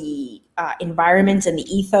of the environment and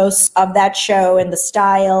the ethos of that show and the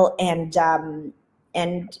style, and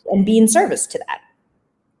be in service to that.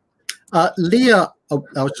 Leah, I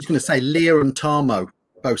was just going to say, Leah and Tamo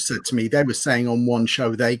both said to me, they were saying on one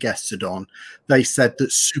show they guested on, they said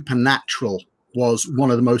that Supernatural was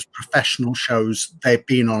one of the most professional shows they've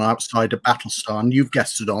been on outside of Battlestar, and you've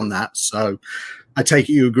guested on that, so I take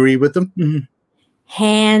it you agree with them? Mm-hmm.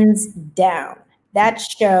 Hands down. That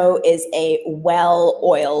show is a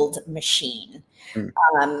well-oiled machine.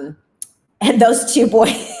 And those two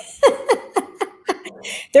boys,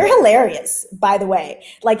 they're hilarious, by the way.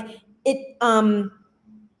 Like it's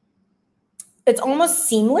almost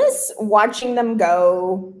seamless watching them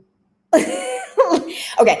go.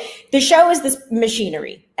 Okay, the show is this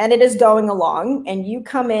machinery and it is going along, and you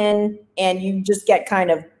come in and you just get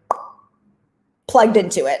kind of plugged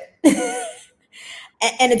into it.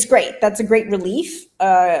 And it's great. That's a great relief.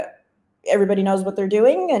 Everybody knows what they're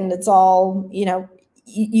doing, and it's all, you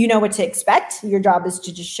know what to expect. Your job is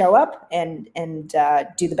to just show up and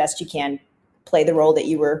do the best you can, play the role that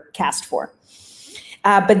you were cast for.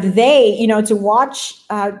 But they, to watch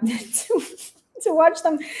to watch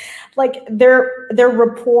them, like their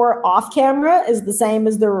rapport off camera is the same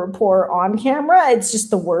as their rapport on camera. It's just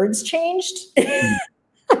the words changed.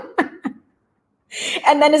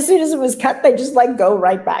 And then as soon as it was cut, they just like go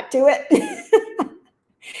right back to it.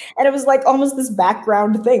 And it was like almost this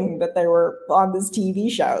background thing that they were on this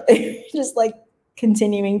TV show. They were just like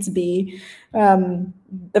continuing to be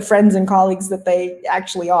the friends and colleagues that they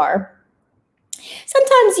actually are.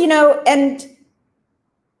 Sometimes, and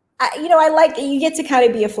I like, you get to kind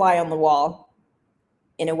of be a fly on the wall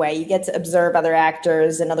in a way. You get to observe other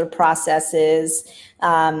actors and other processes.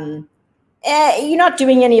 You're not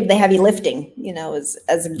doing any of the heavy lifting,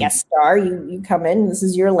 as a guest star. You come in, this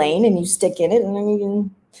is your lane, and you stick in it, and then you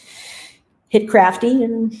can hit Crafty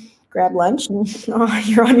and grab lunch, and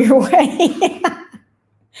you're on your way.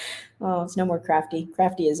 Oh, it's no more Crafty.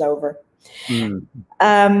 Crafty is over.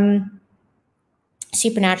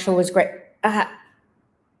 Supernatural was great.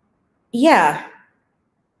 Yeah.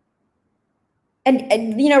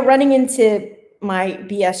 And running into my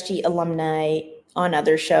BSG alumni on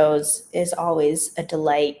other shows is always a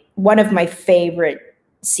delight. One of my favorite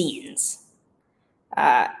scenes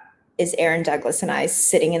is Aaron Douglas and I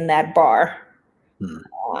sitting in that bar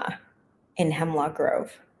in Hemlock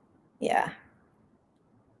Grove. Yeah.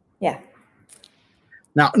 Yeah.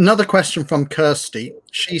 Now, another question from Kirsty.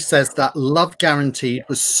 She says that Love Guaranteed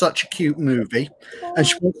was such a cute movie, and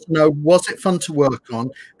she wants to know, was it fun to work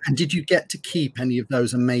on, and did you get to keep any of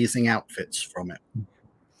those amazing outfits from it?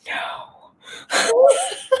 No.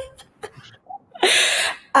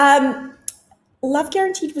 Love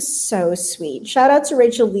Guaranteed was so sweet. Shout out to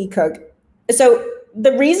Rachel Lee Cook. So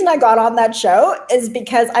the reason I got on that show is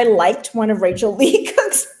because I liked one of Rachel Lee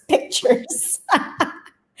Cook's pictures.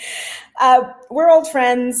 We're old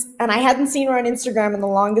friends, and I hadn't seen her on Instagram in the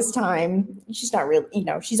longest time. She's not really,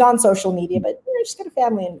 she's on social media, but she's got a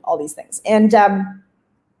family and all these things. And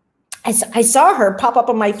I saw her pop up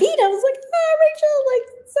on my feed. I was like, Rachel, like,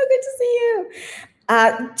 so good to see you.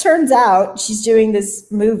 Turns out she's doing this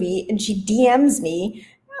movie, and she DMs me,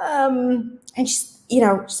 and she's, she's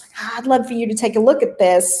like, I'd love for you to take a look at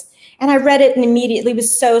this. And I read it and immediately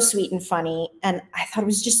was so sweet and funny, and I thought it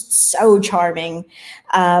was just so charming.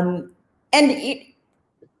 I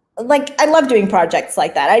love doing projects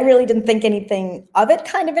like that. I really didn't think anything of it,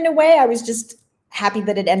 kind of, in a way. I was just happy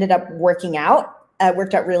that it ended up working out.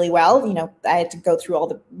 Worked out really well. I had to go through all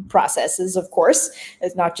the processes, of course.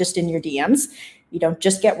 It's not just in your DMs. You don't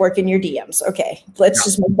just get work in your DMs. Okay, let's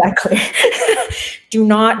just make that clear. Do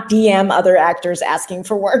not DM other actors asking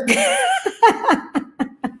for work.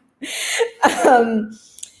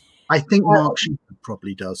 I think Mark Shepard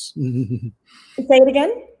probably does. Say it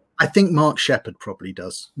again? I think Mark Shepard probably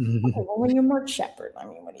does. Okay, well, when you're Mark Shepard, what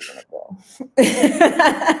are you going to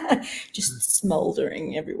do? Just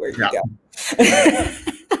smoldering everywhere you go. It's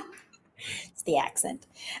the accent.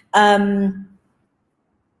 And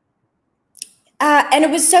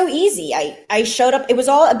it was so easy. I showed up. It was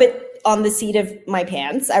all a bit on the seat of my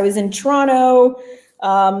pants. I was in Toronto.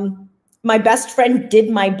 My best friend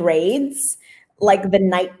did my braids like the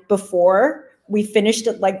night before. We finished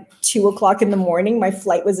at like 2:00 in the morning. My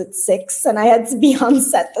flight was at 6, and I had to be on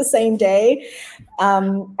set the same day.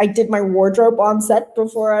 I did my wardrobe on set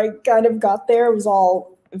before I kind of got there. It was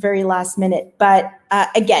all very last minute. But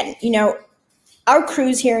again, our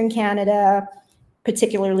crews here in Canada,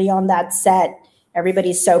 particularly on that set,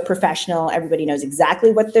 everybody's so professional. Everybody knows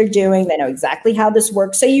exactly what they're doing. They know exactly how this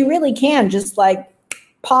works. So you really can just like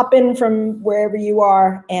pop in from wherever you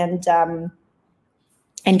are and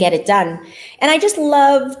get it done. And I just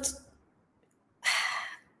loved,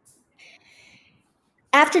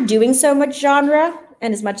 after doing so much genre,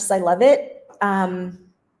 and as much as I love it,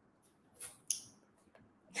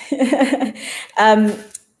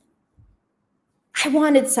 I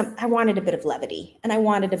wanted a bit of levity, and I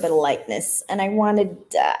wanted a bit of lightness, and I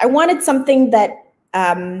wanted something that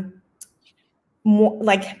more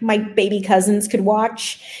like my baby cousins could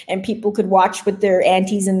watch, and people could watch with their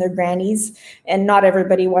aunties and their grannies, and not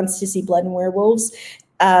everybody wants to see blood and werewolves.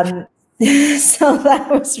 So that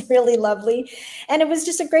was really lovely. And it was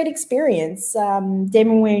just a great experience.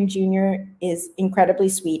 Damon Wayans Jr. is incredibly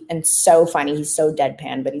sweet and so funny. He's so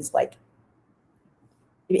deadpan, but he's like,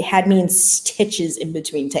 it had me in stitches in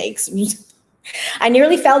between takes. I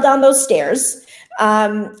nearly fell down those stairs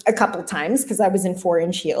a couple times because I was in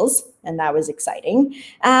 4-inch heels, and that was exciting.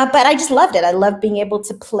 But I just loved it. I loved being able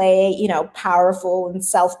to play, you know, powerful and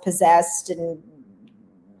self-possessed and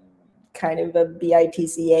kind of a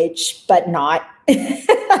bitch, but not.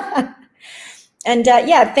 And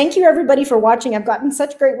yeah, thank you everybody for watching. I've gotten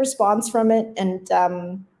such great response from it. And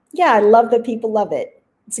yeah, I love that people love it.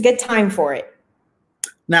 It's a good time for it.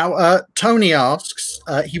 Now, Tony asks,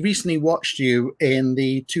 he recently watched you in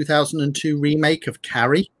the 2002 remake of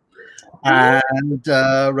Carrie, and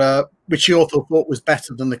which he also thought was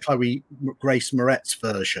better than the Chloe Grace Moretz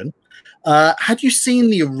version. Had you seen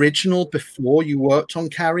the original before you worked on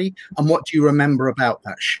Carrie, and what do you remember about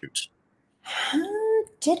that shoot?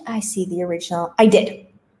 Did I see the original? I did.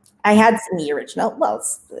 I had seen the original. Well,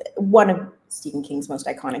 it's one of Stephen King's most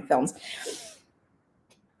iconic films.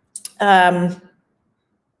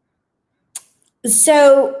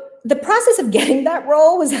 So the process of getting that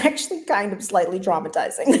role was actually kind of slightly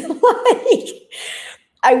traumatizing. Like,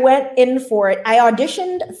 I went in for it. I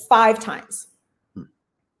auditioned 5 times.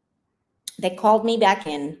 They called me back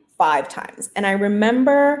in 5 times. And I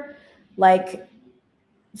remember like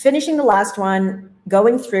finishing the last one,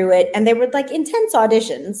 going through it, and they were like intense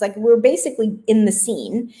auditions. Like, we were basically in the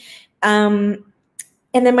scene.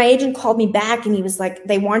 And then my agent called me back and he was like,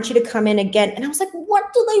 they want you to come in again. And I was like,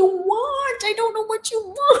 what do they want? I don't know what you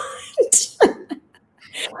want.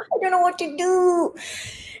 I don't know what to do.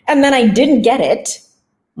 And then I didn't get it.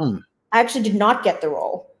 I actually did not get the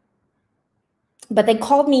role. But they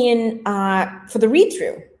called me in for the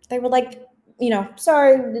read-through. They were like, you know,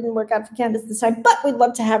 sorry, it didn't work out for Kandyse this time, but we'd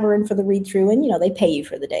love to have her in for the read-through. And, you know, they pay you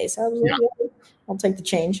for the day. So I was like, yeah, I'll take the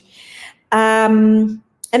change.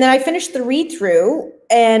 And then I finished the read-through,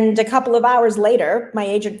 and a couple of hours later, my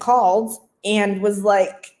agent called and was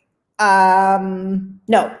like,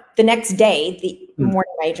 no, the next day, the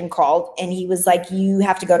morning my agent called, and he was like, you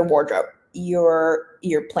have to go to wardrobe. You're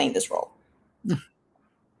playing this role.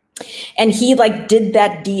 And he like did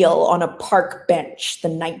that deal on a park bench the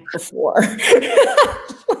night before.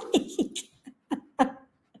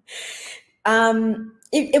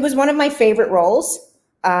 It was one of my favorite roles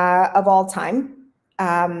of all time.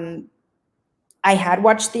 I had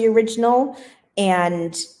watched the original,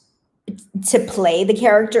 and to play the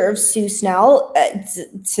character of Sue Snell,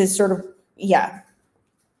 to sort of, yeah.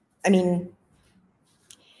 I mean,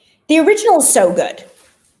 the original is so good.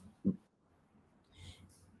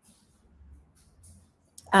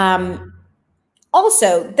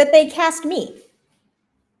 Also, that they cast me.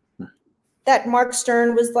 That Mark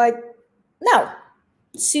Stern was like, no,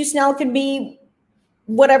 Sue Snell can be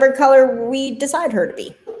whatever color we decide her to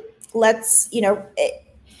be. Let's, you know,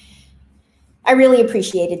 I really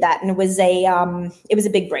appreciated that. And it was a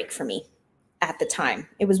big break for me at the time.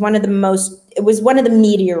 It was one of the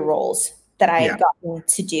meatier roles that I had gotten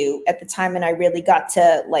to do at the time. And I really got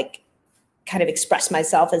to like kind of express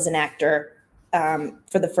myself as an actor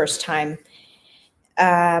for the first time.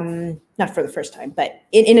 Not for the first time, but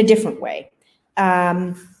in a different way.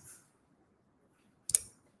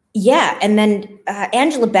 Yeah, and then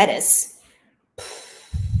Angela Bettis,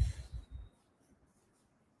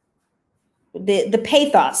 the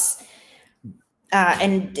pathos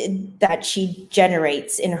and that she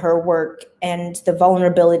generates in her work, and the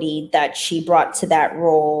vulnerability that she brought to that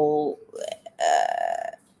role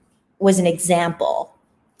was an example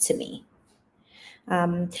to me.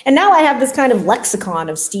 And now I have this kind of lexicon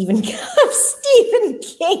of Stephen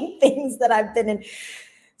King things that I've been in.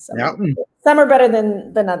 Some are better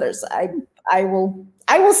than others. I will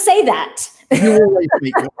say that. You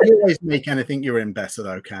always make anything you're in better,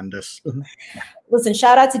 though, Kandyse. Listen,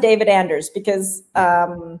 shout out to David Anders, because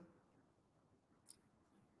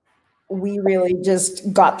we really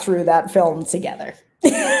just got through that film together.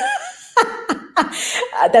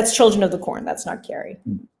 That's Children of the Corn. That's not Carrie.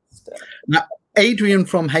 Now, Adrian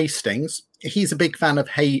from Hastings, he's a big fan of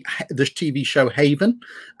the TV show Haven,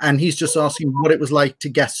 and he's just asking what it was like to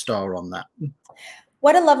guest star on that.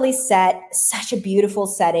 What a lovely set. Such a beautiful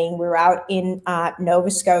setting. We were out in Nova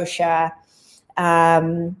Scotia.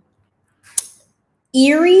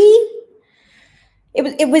 Eerie.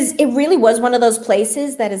 It really was one of those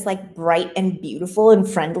places that is like bright and beautiful and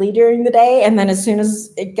friendly during the day, and then as soon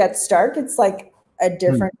as it gets dark, it's like a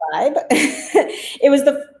different vibe. It was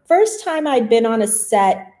the first time I'd been on a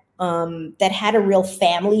set that had a real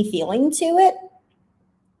family feeling to it.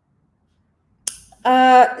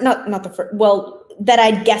 Not the first, well, that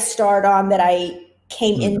I'd guest starred on, that I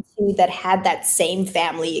came into, that had that same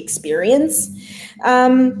family experience.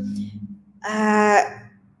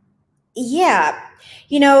 Yeah,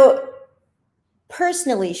 you know,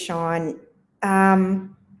 personally, Sean,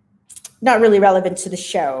 not really relevant to the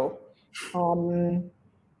show.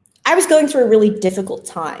 I was going through a really difficult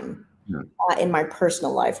time in my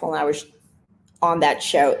personal life while I was on that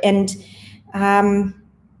show. And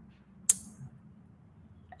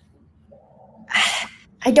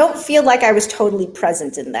I don't feel like I was totally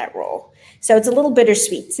present in that role. So it's a little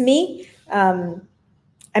bittersweet to me. I'm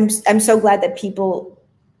so glad that people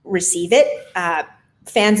receive it.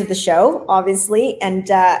 Fans of the show, obviously. And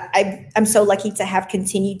I'm so lucky to have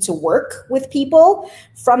continued to work with people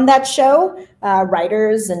from that show,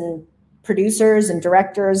 writers and producers and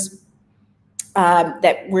directors,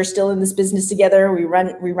 that we're still in this business together. We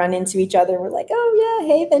run into each other. We're like, oh yeah,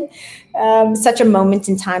 Haven. Such a moment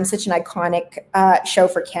in time, such an iconic show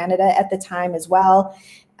for Canada at the time as well.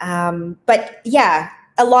 But yeah,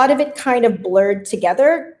 a lot of it kind of blurred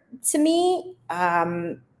together to me,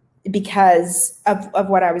 because of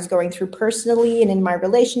what I was going through personally and in my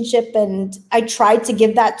relationship. And I tried to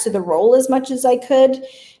give that to the role as much as I could,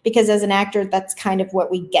 because as an actor, that's kind of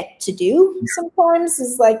what we get to do sometimes,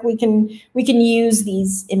 is like we can use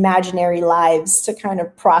these imaginary lives to kind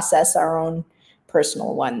of process our own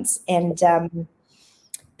personal ones. And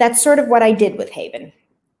that's sort of what I did with Haven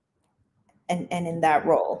and in that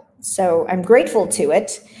role. So I'm grateful to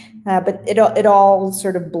it. But it all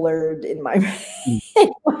sort of blurred in my,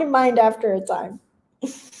 in my mind after a time.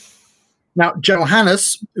 Now,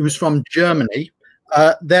 Johannes, who's from Germany,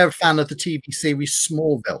 they're a fan of the TV series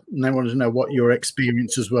Smallville, and they wanted to know what your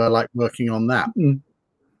experiences were like working on that.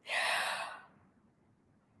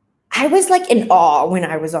 I was like in awe when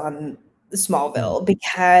I was on Smallville,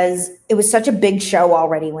 because it was such a big show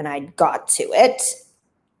already when I got to it.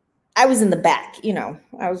 I was in the back, you know,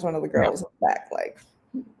 I was one of the girls in the back, like.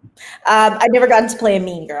 I never got to play a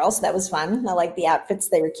mean girl, so that was fun. I liked the outfits,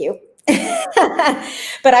 they were cute.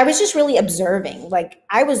 But I was just really observing. Like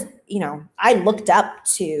I was, you know, I looked up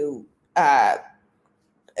to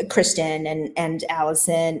Kristen and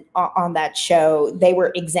Allison on that show. They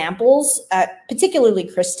were examples, particularly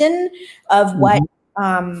Kristen, of what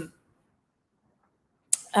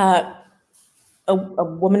a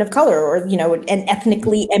woman of color, or, you know, an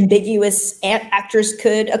ethnically ambiguous actress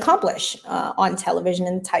could accomplish on television,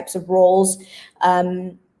 and types of roles.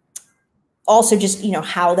 Also just, you know,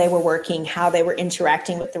 how they were working, how they were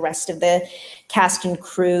interacting with the rest of the cast and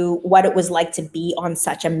crew, what it was like to be on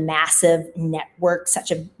such a massive network,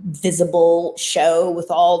 such a visible show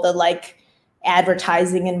with all the like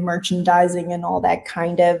advertising and merchandising and all that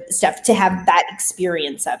kind of stuff, to have that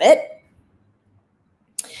experience of it.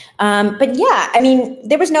 But yeah, I mean,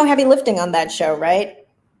 there was no heavy lifting on that show, right?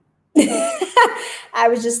 I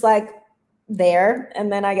was just like there,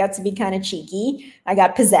 and then I got to be kind of cheeky. I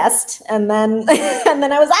got possessed, and then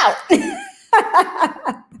I was out.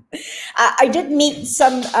 I did meet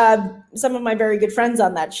some of my very good friends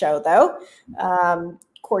on that show, though.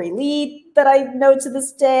 Corey Lee, that I know to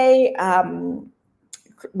this day.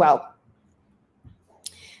 Well,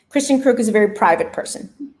 Kristen Krug is a very private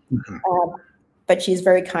person. But she's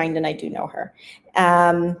very kind, and I do know her.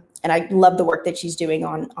 And I love the work that she's doing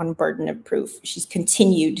on Burden of Proof. She's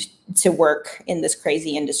continued to work in this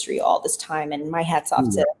crazy industry all this time, and my hat's off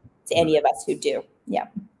to any of us who do. Yeah.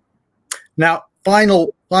 Now,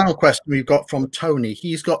 final question we've got from Tony.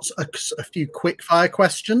 He's got a few quick fire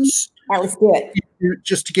questions. All right, let's do it.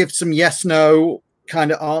 Just to give some yes, no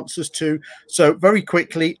kind of answers to. So very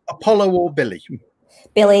quickly, Apollo or Billy?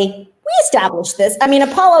 Billy. We established this. I mean,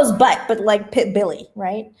 Apollo's butt, but like Billy,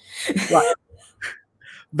 right? Right.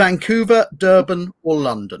 Vancouver, Durban, or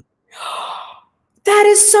London? That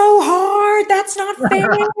is so hard. That's not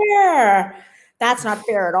fair. That's not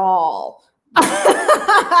fair at all.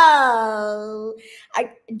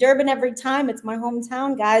 Durban every time. It's my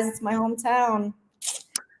hometown, guys. It's my hometown.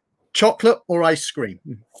 Chocolate or ice cream?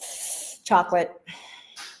 Chocolate.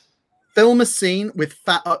 Film a scene with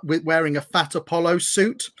wearing a fat Apollo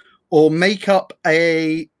suit, or film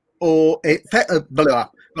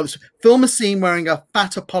a scene wearing a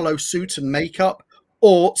fat Apollo suit and makeup,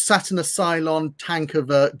 or sat in a Cylon tanker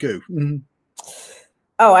of goo?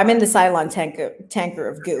 Oh, I'm in the Cylon tanker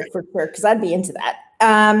of goo for sure, because I'd be into that.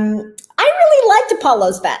 I really liked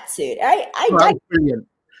Apollo's bat suit. Brilliant.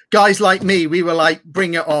 Guys like me, we were like,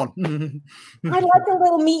 bring it on. I like a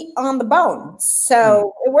little meat on the bone.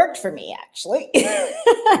 So it worked for me, actually.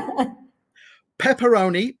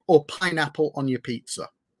 Pepperoni or pineapple on your pizza?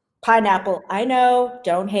 Pineapple. I know.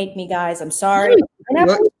 Don't hate me, guys. I'm sorry.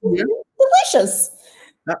 Pineapple is delicious.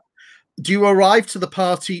 Do you arrive to the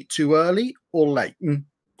party too early or late?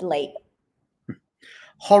 Late.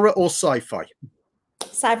 Horror or sci-fi?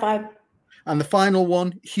 Sci-fi. And the final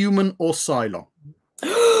one, human or Cylon?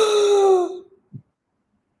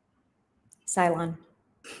 Cylon.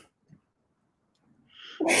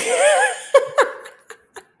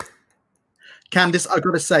 Kandyse, I've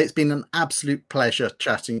got to say, it's been an absolute pleasure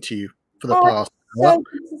chatting to you for the past hour. So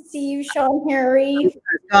good to see you, Sean Harry.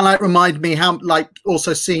 And like, remind me how, like,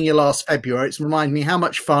 also seeing you last February, it's reminded me how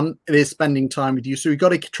much fun it is spending time with you. So we've got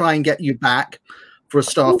to try and get you back for a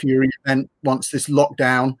Star Fury event once this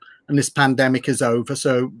lockdown and this pandemic is over,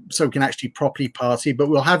 so we can actually properly party. But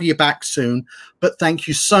we'll have you back soon. But thank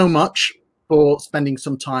you so much for spending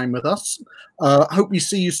some time with us. Hope we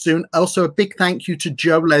see you soon. Also, a big thank you to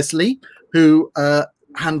Joe Leslie, who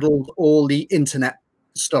handled all the internet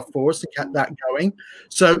stuff for us to get that going.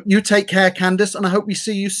 So you take care, Kandyse, and I hope we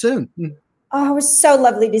see you soon. Oh, it was so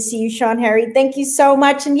lovely to see you, Sean Harry. Thank you so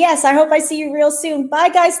much. And yes, I hope I see you real soon. Bye,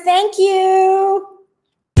 guys. Thank you.